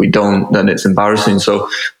 because if we don't, then it's embarrassing. So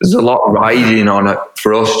there's a lot riding on it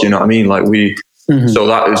for us. Do you know what I mean? Like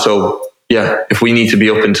so yeah, if we need to be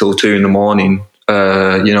up until 2 a.m,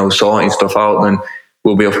 you know, sorting stuff out, then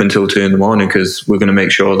we'll be up until 2 a.m, because we're going to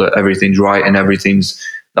make sure that everything's right and everything's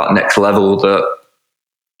that next level that,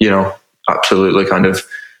 you know, absolutely kind of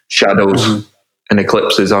shadows and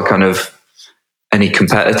eclipses our kind of any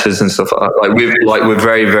competitors and stuff like that. We're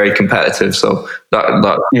very, very competitive. So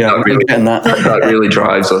that really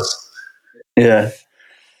drives us. Yeah.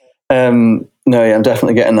 No, yeah, I'm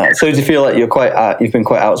definitely getting that. So do you feel like you've been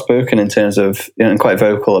quite outspoken in terms of, you know, and quite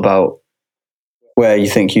vocal about where you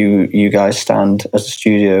think you guys stand as a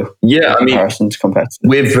studio? Yeah, in comparison to competitors.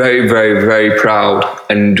 We're very, very, very proud,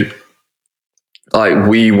 and like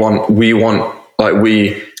we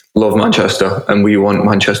love Manchester, and we want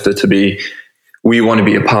Manchester to be. We want to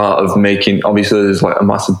be a part of making. Obviously, there's like a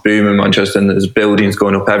massive boom in Manchester, and there's buildings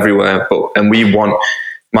going up everywhere. And we want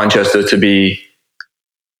Manchester to be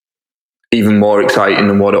even more exciting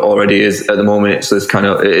than what it already is at the moment. It's this kind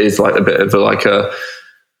of. It is like a bit of like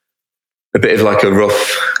a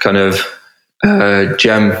rough kind of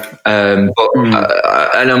gem, and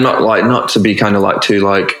I'm not to be kind of like too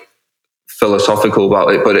like philosophical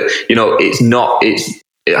about it, but it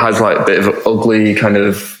has like a bit of ugly kind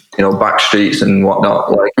of, you know, back streets and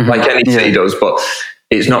whatnot, like any city does, but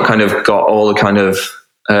it's not kind of got all the kind of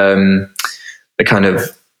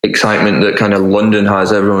excitement that kind of London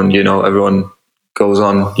has. Everyone goes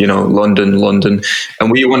on, you know, London,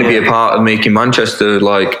 and we want to be a part of making Manchester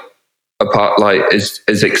like a part, like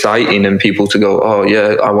is exciting, and people to go, oh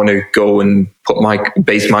yeah, I want to go and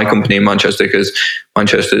base my company in Manchester, because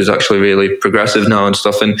Manchester is actually really progressive now and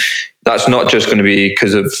stuff. And that's not just going to be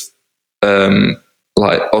because of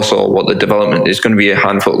like also what the development is going to be a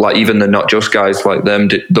handful, like even the Not Just guys, like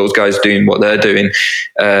those guys doing what they're doing,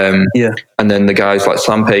 and then the guys like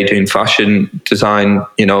Sampei doing fashion design,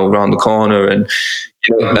 you know, around the corner, and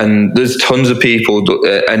you know, and there's tons of people,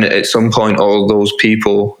 and at some point all those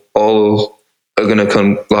people all are going to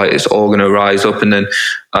come, like it's all going to rise up. And then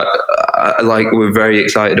like we're very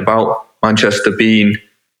excited about Manchester being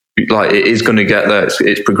like, it is going to get there.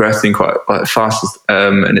 It's progressing quite like fast,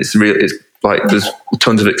 and it's like there's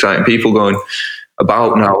tons of exciting people going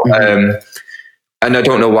about now, and I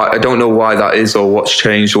don't know why that is, or what's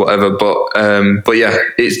changed or whatever, but yeah,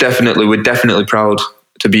 we're definitely proud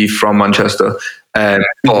to be from Manchester,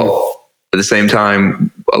 but at the same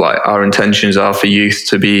time, like our intentions are for youth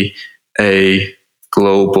to be a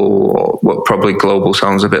global, or what probably global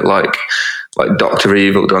sounds a bit like Dr.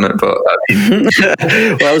 Evil done it, but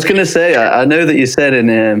well, I was going to say, I know that you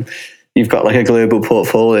said you've got like a global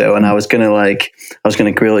portfolio, and I was going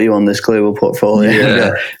to grill you on this global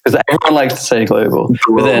portfolio, because everyone likes to say global,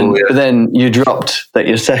 but then you dropped that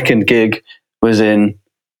your second gig was in,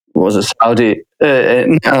 what was it, Saudi?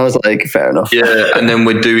 And I was like, fair enough. Yeah, and then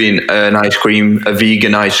we're doing a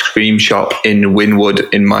vegan ice cream shop in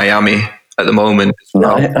Wynwood in Miami at the moment.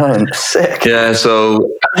 Oh, sick. Yeah,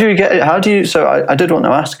 so I did want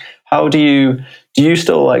to ask, how do you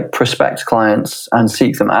still like prospect clients and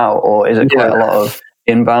seek them out, or is it quite a lot of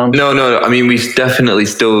inbound? No. I mean, we definitely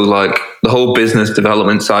still like the whole business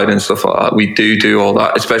development side and stuff like that. We do all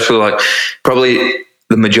that, especially like probably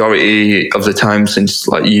the majority of the time since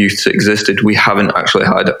like youth existed, we haven't actually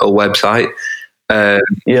had a website.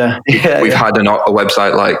 We've had a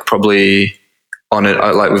website like probably on it,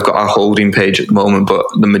 like we've got our holding page at the moment, but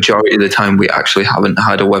the majority of the time we actually haven't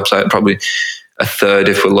had a website. Probably a third,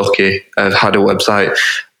 if we're lucky, have had a website,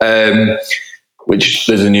 which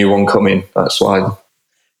there's a new one coming. That's why.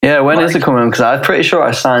 Yeah, when is it coming? Because I'm pretty sure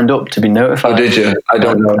I signed up to be notified. Oh, did you? I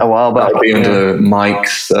don't know. A while back. That'll be under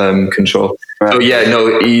Mike's control. Right. So yeah,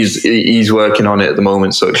 no, he's working on it at the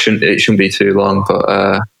moment, so it shouldn't be too long. But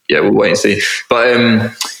we'll wait and see.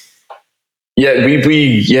 But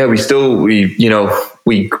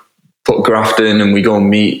we put graft in, and we go and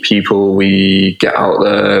meet people. We get out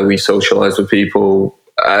there. We socialize with people.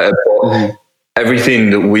 Everything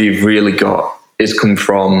that we've really got is come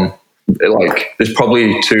from. Like, there's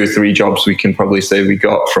probably 2 or 3 jobs we can probably say we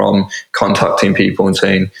got from contacting people and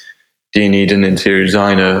saying, do you need an interior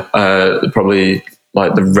designer? Probably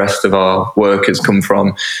like the rest of our work has come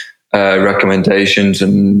from recommendations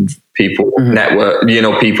and people network,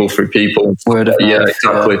 people through people. Word of mouth,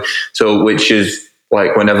 exactly. Yeah. So, which is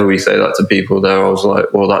like, whenever we say that to people, they're always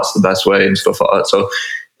like, well, that's the best way and stuff like that. So,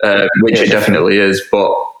 which it definitely is.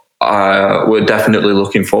 But we're definitely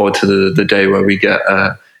looking forward to the day where we get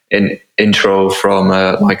an intro from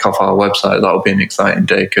like off our website. That'll be an exciting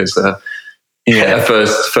day because first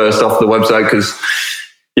off the website, because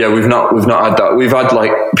we've not had that. We've had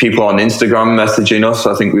like people on Instagram messaging us.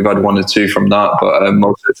 I think we've had 1 or 2 from that, but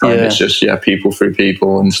most of the time it's just people through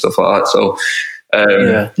people and stuff like that. So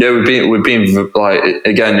we've been like,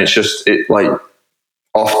 again, it's just like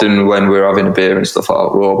often when we're having a beer and stuff like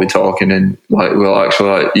that, we'll all be talking, and like we'll actually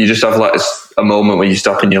like, you just have like a moment where you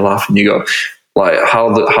stop and you laugh and you go, like, how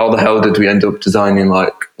the hell did we end up designing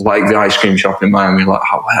like the ice cream shop in Miami? Like, do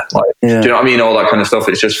you know what I mean? All that kind of stuff.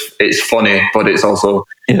 It's just, it's funny, but it's also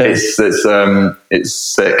it's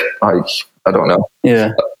sick. Like, I don't know.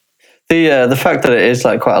 Yeah. The fact that it is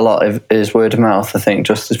like quite a lot is word of mouth, I think,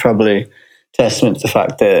 just is probably testament to the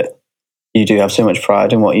fact that you do have so much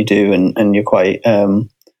pride in what you do, and you're quite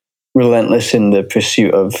relentless in the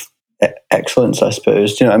pursuit of excellence, I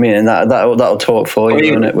suppose. Do you know what I mean? And that'll talk for you,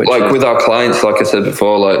 isn't it? With our clients, like I said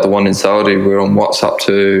before, like the one in Saudi, we're on WhatsApp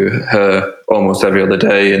to her almost every other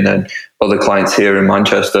day, and then other clients here in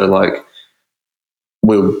Manchester, like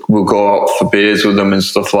we'll go out for beers with them and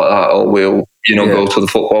stuff like that, or we'll go to the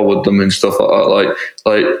football with them and stuff like that.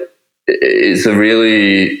 Like it's a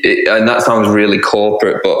really, and that sounds really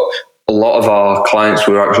corporate, but a lot of our clients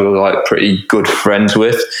we're actually like pretty good friends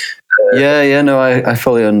with. No, I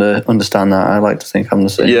fully understand that. I like to think I'm the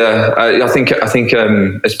same. Yeah, I think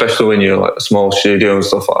especially when you're like a small studio and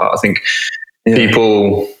stuff like that, I think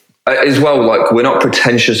people as well, like, we're not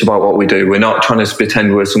pretentious about what we do. We're not trying to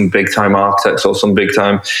pretend we're some big time architects or some big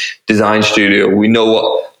time design studio. We know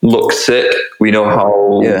what looks sick. We know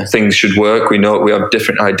how things should work. We know we have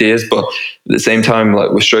different ideas, but at the same time,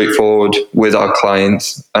 like, we're straightforward with our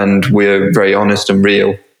clients, and we're very honest and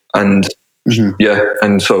real. And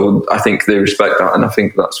and so I think they respect that, and I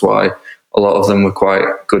think that's why a lot of them we're quite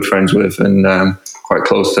good friends with and quite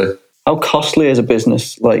close to. How costly is a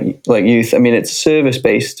business like youth? I mean, it's a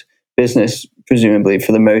service-based business, presumably,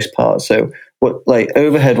 for the most part. So, what, like,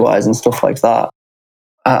 overhead-wise and stuff like that,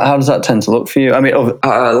 how does that tend to look for you? I mean,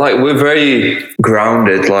 like, we're very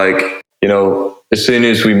grounded. Like, as soon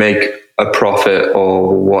as we make a profit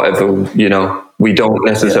or whatever, we don't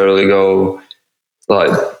necessarily go like,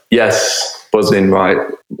 yes, buzzing, right,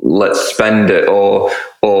 let's spend it, or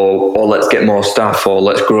let's get more staff, or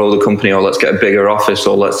let's grow the company, or let's get a bigger office,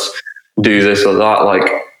 or let's do this or that. Like,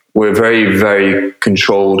 we're very, very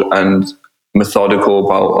controlled and methodical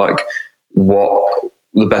about like what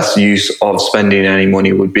the best use of spending any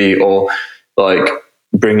money would be, or like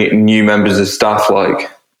bringing new members of staff.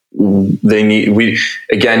 Like, like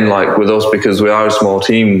with us, because we are a small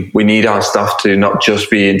team, we need our staff to not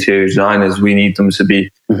just be interior designers. We need them to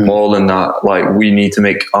be more than that. Like, we need to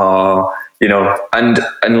make our, and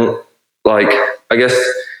like, I guess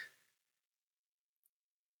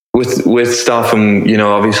with staff, and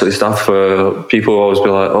obviously staff, people always be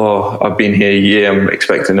like, oh, I've been here a year, I'm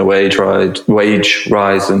expecting a wage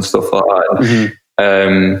rise and stuff like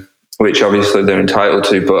that. Which obviously they're entitled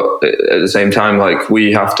to, but at the same time, like,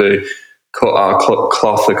 we have to cut our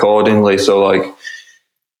cloth accordingly. So, like,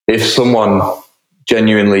 if someone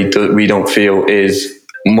genuinely we don't feel is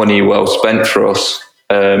money well spent for us,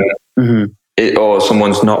 or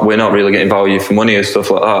we're not really getting value for money and stuff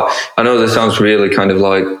like that. I know this sounds really kind of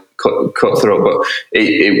like cutthroat, but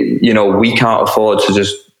we can't afford to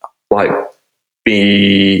just like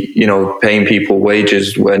be paying people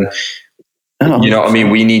wages when You know what I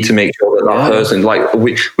mean? We need to make sure that person, like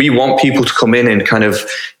we want people to come in and kind of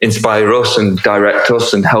inspire us and direct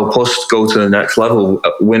us and help us go to the next level.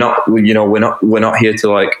 We're not here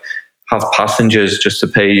to like have passengers just to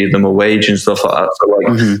pay them a wage and stuff like that. So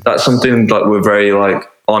like that's something that we're very like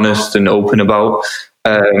honest and open about.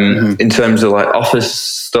 In terms of like office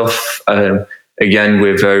stuff, again,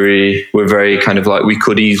 we're very kind of like, we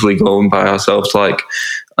could easily go and buy ourselves like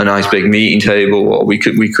a nice big meeting table, or we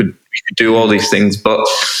could do all these things, but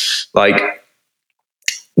like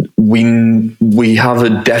we have a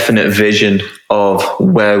definite vision of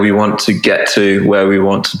where we want to get to, where we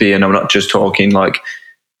want to be. And I'm not just talking like,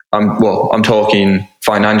 I'm talking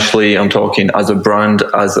financially, I'm talking as a brand,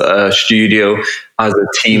 as a studio, as a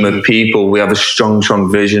team of people. We have a strong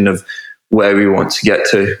vision of where we want to get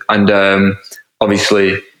to. And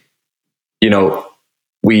obviously, you know,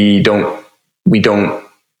 we don't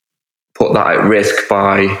put that at risk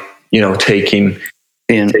by, you know, taking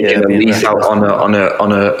a lease out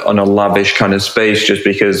on a lavish kind of space just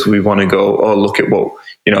because we want to go, oh, look at what,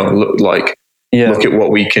 you know, look at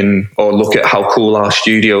what we can, or look at how cool our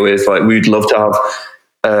studio is. Like, we'd love to have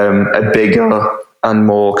a bigger and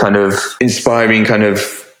more kind of inspiring kind of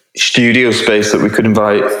studio space that we could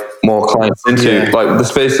invite more clients into. Like, the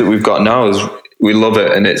space that we've got now is, we love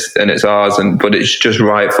it, and it's ours, but it's just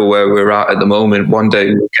right for where we're at the moment. One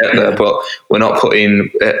day we'll get there, but we're not putting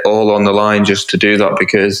it all on the line just to do that,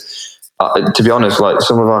 because to be honest, like,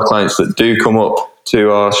 some of our clients that do come up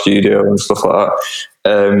to our studio and stuff like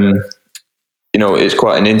that, you know, it's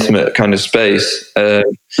quite an intimate kind of space. But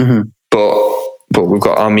we've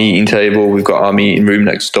got our meeting table, we've got our meeting room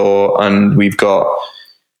next door, and we've got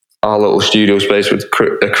our little studio space with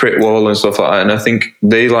a crit wall and stuff like that. And I think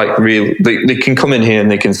they like they can come in here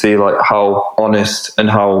and they can see like how honest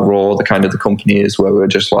and how raw the kind of the company is, where we're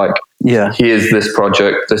just like, here's this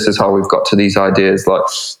project, this is how we've got to these ideas. Like,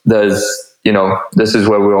 there's, you know, this is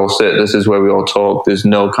where we all sit, this is where we all talk. There's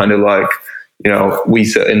no kind of like, you know, we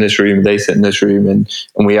sit in this room, they sit in this room, and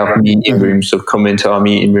we have meeting rooms. So come into our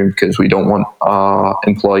meeting room, because we don't want our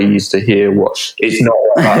employees to hear what, it's not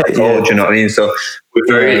like that at all. Do you know what I mean? So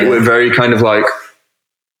we're very kind of like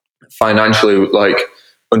financially, like,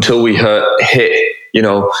 until we hit, you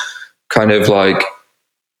know, kind of like,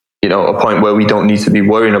 you know, a point where we don't need to be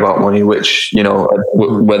worrying about money, which, you know,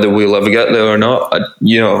 whether we'll ever get there or not,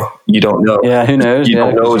 you know, you don't know. Yeah, who knows? You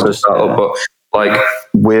don't know as a startup, but like,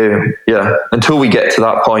 until we get to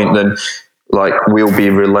that point, then like, we'll be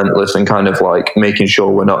relentless and kind of like making sure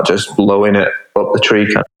we're not just blowing it up the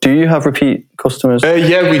tree. Do you have repeat customers?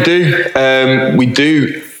 Yeah, we do.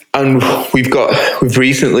 And we've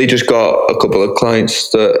recently just got a couple of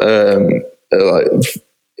clients that are like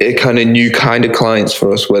a kind of new kind of clients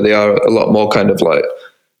for us, where they are a lot more kind of like,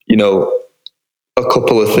 you know, a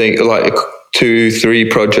couple of things, like 2-3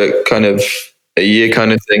 project kind of a year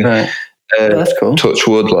kind of thing. Right. That's cool. Touch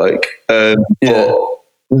wood, like. But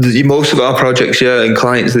most of our projects, and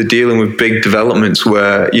clients are dealing with big developments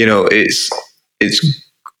where, you know, it's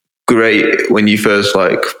great when you first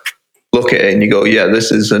like look at it and you go, yeah, this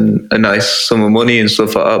is a nice sum of money and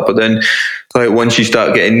stuff like that. But then, like, once you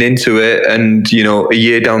start getting into it, and, you know, a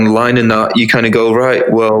year down the line and that, you kind of go, right,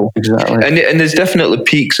 well, exactly. And there's definitely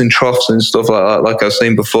peaks and troughs and stuff like that, like I was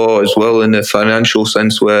saying before as well, in the financial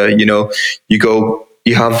sense, where, you know, you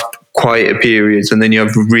have quieter periods, and then you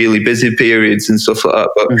have really busy periods and stuff like that.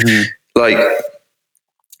 But like,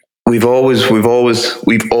 we've always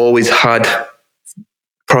had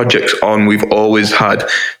projects on, we've always had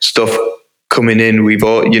stuff coming in. We've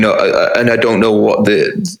all, you know, and I don't know what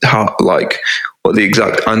the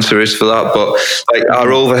exact answer is for that, but like, our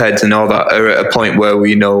overheads and all that are at a point where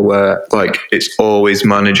we know where like it's always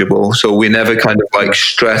manageable. So we never kind of like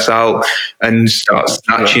stress out and start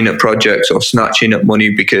snatching at projects or snatching at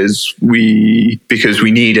money because we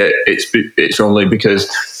need it. It's only because,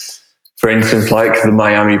 for instance, like the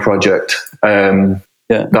Miami project, that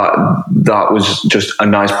was just a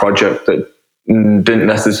nice project that didn't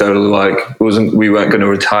necessarily like, we weren't going to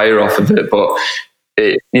retire off of it, but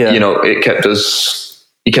it, you know, it kept us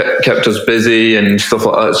busy and stuff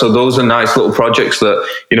like that. So those are nice little projects that,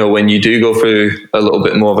 you know, when you do go through a little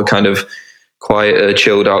bit more of a kind of quieter,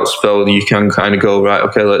 chilled out spell, you can kind of go, right,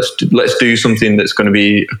 okay, let's do something that's going to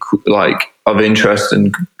be like of interest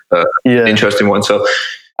and interesting one. So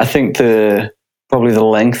I think probably the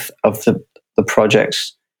length of the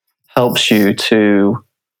projects helps you to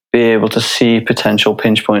be able to see potential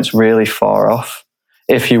pinch points really far off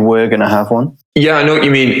if you were going to have one. Yeah, I know what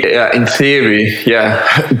you mean. In theory, yeah,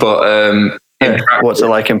 but what's it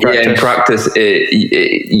like in practice? Yeah, in practice,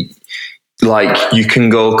 like you can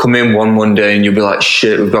come in one Monday and you'll be like,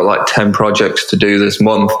 shit, we've got like 10 projects to do this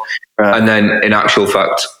month. Right. And then in actual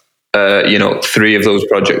fact, 3 of those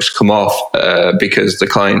projects come off because the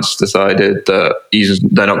clients decided that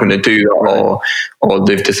they're not going to do that, or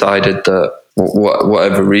they've decided that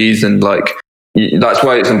whatever reason, like that's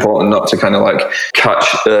why it's important not to kind of like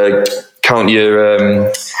count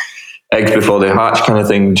your eggs before they hatch kind of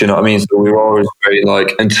thing. Do you know what I mean? So we were always very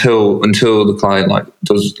like until the client like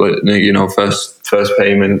does like, first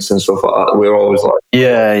payments and stuff like that. We're always like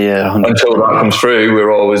 100%. Until that comes through,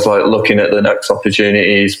 we're always like looking at the next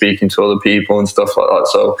opportunity, speaking to other people and stuff like that.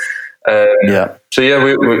 So So yeah,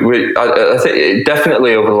 I think it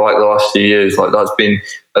definitely over like the last few years, like that's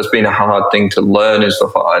been a hard thing to learn and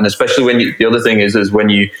stuff like that. And especially when the other thing is when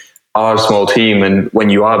you are a small team and when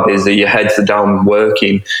you are busy, your heads are down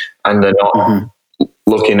working and they're not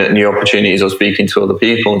looking at new opportunities or speaking to other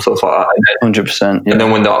people and stuff like that. 100%. And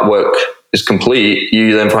then when that work is complete,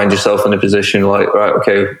 you then find yourself in a position like, right,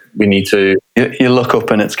 okay, we need to. You look up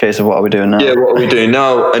and it's a case of what are we doing now? Yeah, what are we doing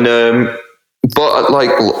now? And but like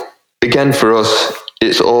again for us,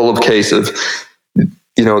 it's all a case of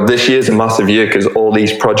this year's a massive year because all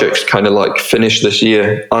these projects kind of like finish this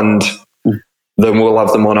year, and then we'll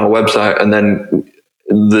have them on our website, and then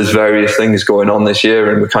there's various things going on this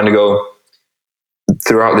year, and we kind of go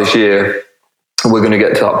throughout this year. We're going to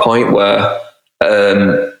get to that point where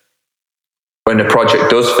when the project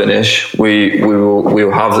does finish, we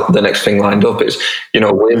will have the next thing lined up. It's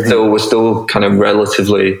we're still kind of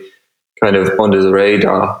relatively kind of under the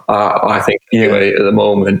radar, I think anyway at the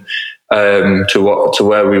moment, to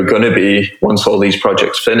where we were going to be once all these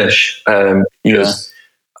projects finish. Because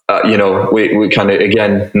we kind of,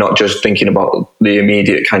 again, not just thinking about the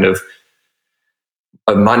immediate kind of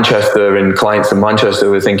Manchester and clients in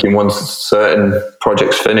Manchester, we're thinking once certain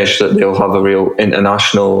projects finish that they'll have a real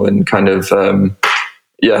international and kind of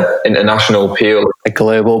international appeal, a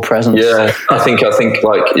global presence. Yeah, I think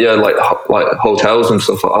like hotels and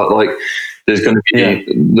stuff like that. Like there's going to be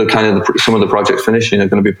some of the projects finishing are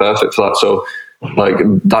going to be perfect for that. So like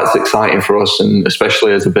that's exciting for us, and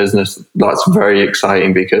especially as a business, that's very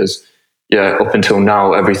exciting because up until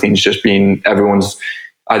now everything's just been everyone's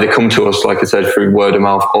either come to us, like I said, through word of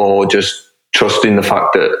mouth or just trusting the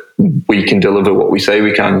fact that we can deliver what we say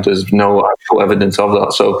we can. There's no actual evidence of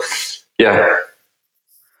that. So, yeah.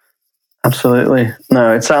 Absolutely.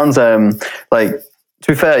 No, it sounds like, to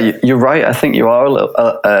be fair, you're right. I think you are a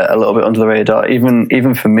little bit under the radar,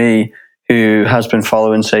 even for me, who has been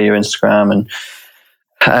following, say, your Instagram and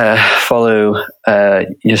follow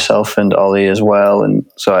yourself and Ollie as well. And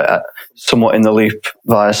so I somewhat in the loop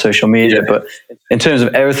via social media. But in terms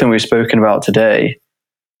of everything we've spoken about today,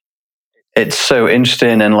 it's so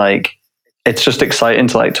interesting, and like it's just exciting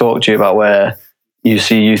to like talk to you about where you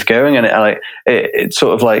see youth going, and it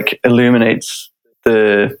sort of like illuminates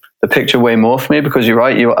the picture way more for me, because you're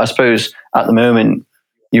right. I suppose at the moment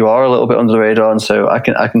you are a little bit under the radar, and so I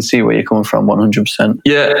can see where you're coming from 100%.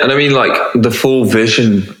 Yeah, and I mean like the full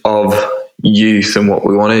vision of youth and what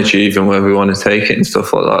we want to achieve and where we want to take it and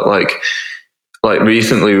stuff like that. Like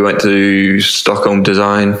recently we went to Stockholm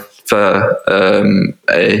Design Fair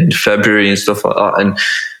in February and stuff like that, and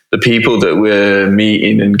the people that we're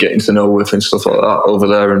meeting and getting to know with and stuff like that over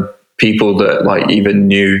there, and people that like even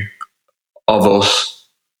knew of us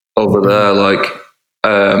over there, like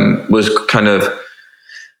was kind of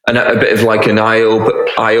a bit of like an eye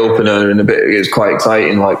opener, and it's quite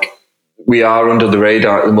exciting. Like we are under the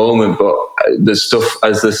radar at the moment, but there's stuff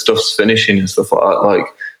as the stuff's finishing and stuff like that. Like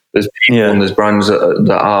there's people and there's brands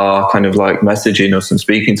that are kind of like messaging us and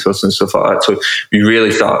speaking to us and stuff like that. So we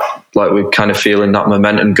really start like we're kind of feeling that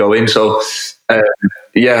momentum going. So I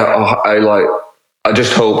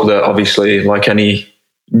just hope that obviously like any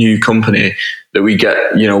new company that we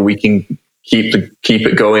get, we can keep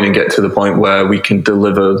it going and get to the point where we can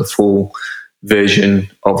deliver the full vision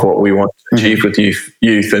of what we want to achieve with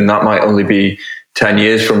youth. And that might only be 10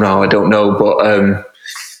 years from now. I don't know, but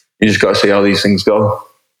you just got to see how these things go.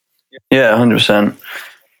 Yeah, 100%.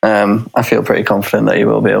 I feel pretty confident that you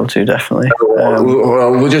will be able to, definitely.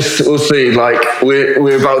 We'll see. Like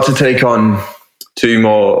we're about to take on 2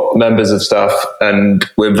 more members of staff, and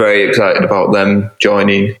we're very excited about them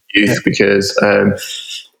joining youth because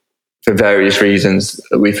for various reasons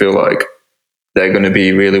we feel like they're going to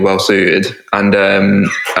be really well suited, and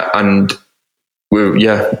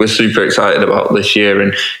we're super excited about this year,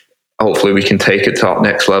 and hopefully we can take it to that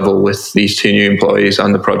next level with these 2 new employees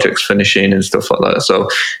and the projects finishing and stuff like that. So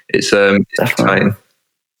it's exciting.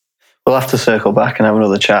 We'll have to circle back and have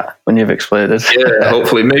another chat when you've exploded. Yeah,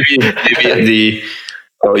 hopefully, maybe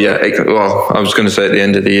at Oh yeah. Well, I was going to say at the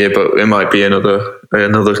end of the year, but it might be another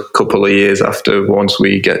couple of years after, once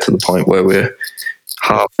we get to the point where we're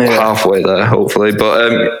halfway there, hopefully.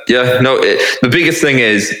 But the biggest thing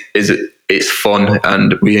is it's fun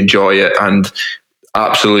and we enjoy it, and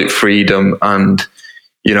absolute freedom. And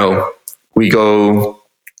we go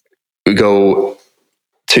to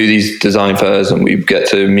these design fairs and we get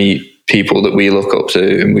to meet people that we look up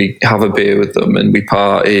to, and we have a beer with them and we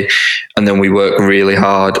party, and then we work really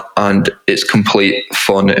hard, and it's complete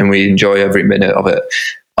fun and we enjoy every minute of it.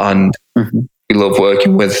 And we love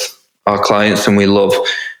working with our clients, and we love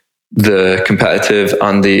the competitive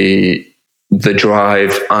and the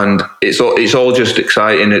drive, and it's all just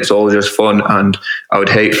exciting. It's all just fun, and I would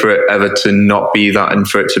hate for it ever to not be that, and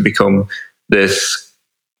for it to become this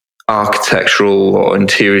architectural or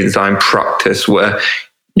interior design practice where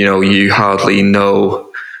you hardly know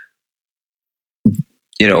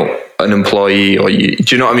an employee, or do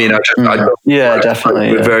you know what I mean?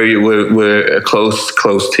 Definitely. We're a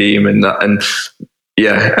close team, and that, and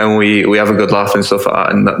we have a good laugh and stuff like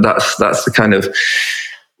that, and that's the kind of,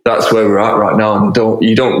 that's where we're at right now. And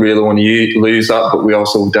you don't really want to lose that, but we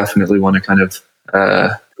also definitely want to kind of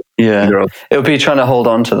it'll be trying to hold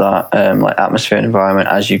on to that atmosphere and environment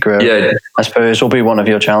as you grow. I suppose will be one of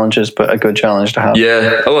your challenges, but a good challenge to have.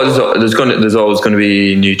 There's always going to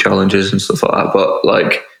be new challenges and stuff like that, but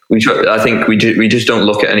I think we just don't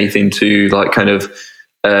look at anything to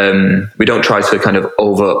we don't try to kind of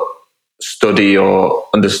over study or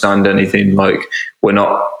understand anything. We're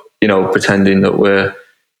not pretending that we're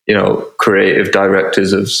creative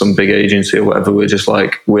directors of some big agency or whatever. We're just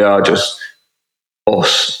we are just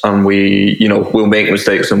us, and we'll make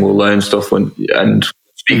mistakes and we'll learn stuff and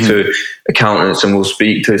speak to accountants, and we'll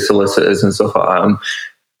speak to solicitors and stuff like that.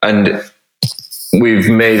 And we've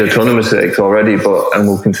made a ton of mistakes already, and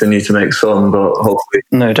we'll continue to make some, but hopefully,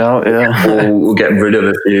 no doubt, we'll get rid of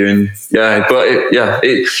a few. And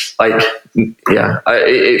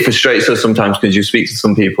it frustrates us sometimes, because you speak to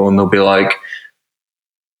some people and they'll be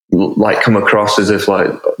come across as if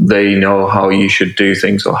they know how you should do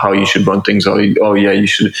things or how you should run things, or you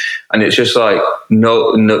should, and it's just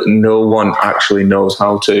no one actually knows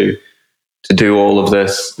how to do all of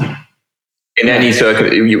this in any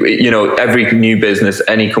circuit. Every new business,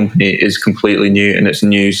 any company is completely new, and it's a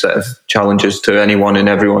new set of challenges to anyone and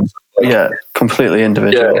everyone. Completely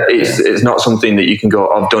individual. It's not something that you can go,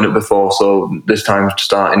 I've done it before, so this time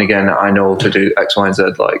starting again I know to do X, Y, and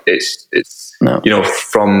Z.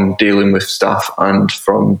 From dealing with staff and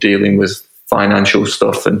from dealing with financial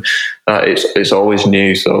stuff, and it's always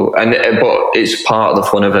new. So, but it's part of the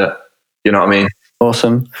fun of it. You know what I mean?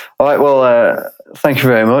 Awesome. All right. Well, thank you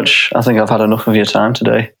very much. I think I've had enough of your time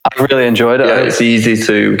today. I really enjoyed it. Yeah, it's easy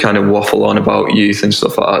to kind of waffle on about youth and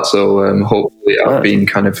stuff like that. So hopefully I've been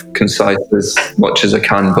kind of concise as much as I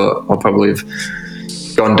can, but I'll probably have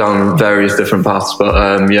gone down various different paths. But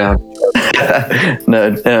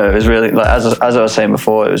no, it was really, as I was saying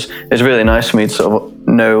before, it was really nice for me to sort of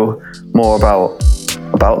know more about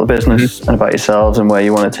the business and about yourselves and where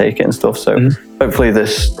you want to take it and stuff. So hopefully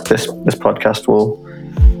this podcast will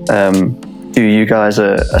do you guys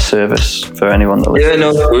a service for anyone that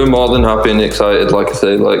listens. We're more than happy and excited. Like I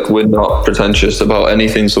say, we're not pretentious about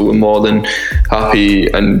anything, so we're more than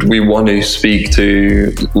happy, and we want to speak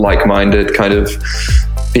to like-minded kind of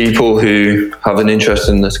people who have an interest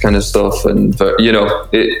in this kind of stuff, and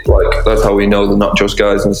that's how we know they're not just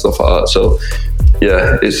guys and stuff like that. So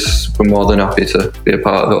we're more than happy to be a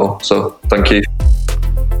part of it all. So thank you.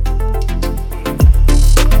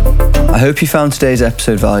 I hope you found today's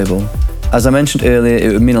episode valuable. As I mentioned earlier,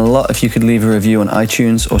 it would mean a lot if you could leave a review on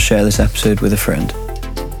iTunes or share this episode with a friend.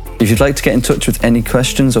 If you'd like to get in touch with any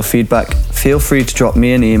questions or feedback, feel free to drop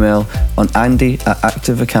me an email on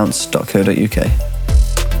andy@activeaccounts.co.uk.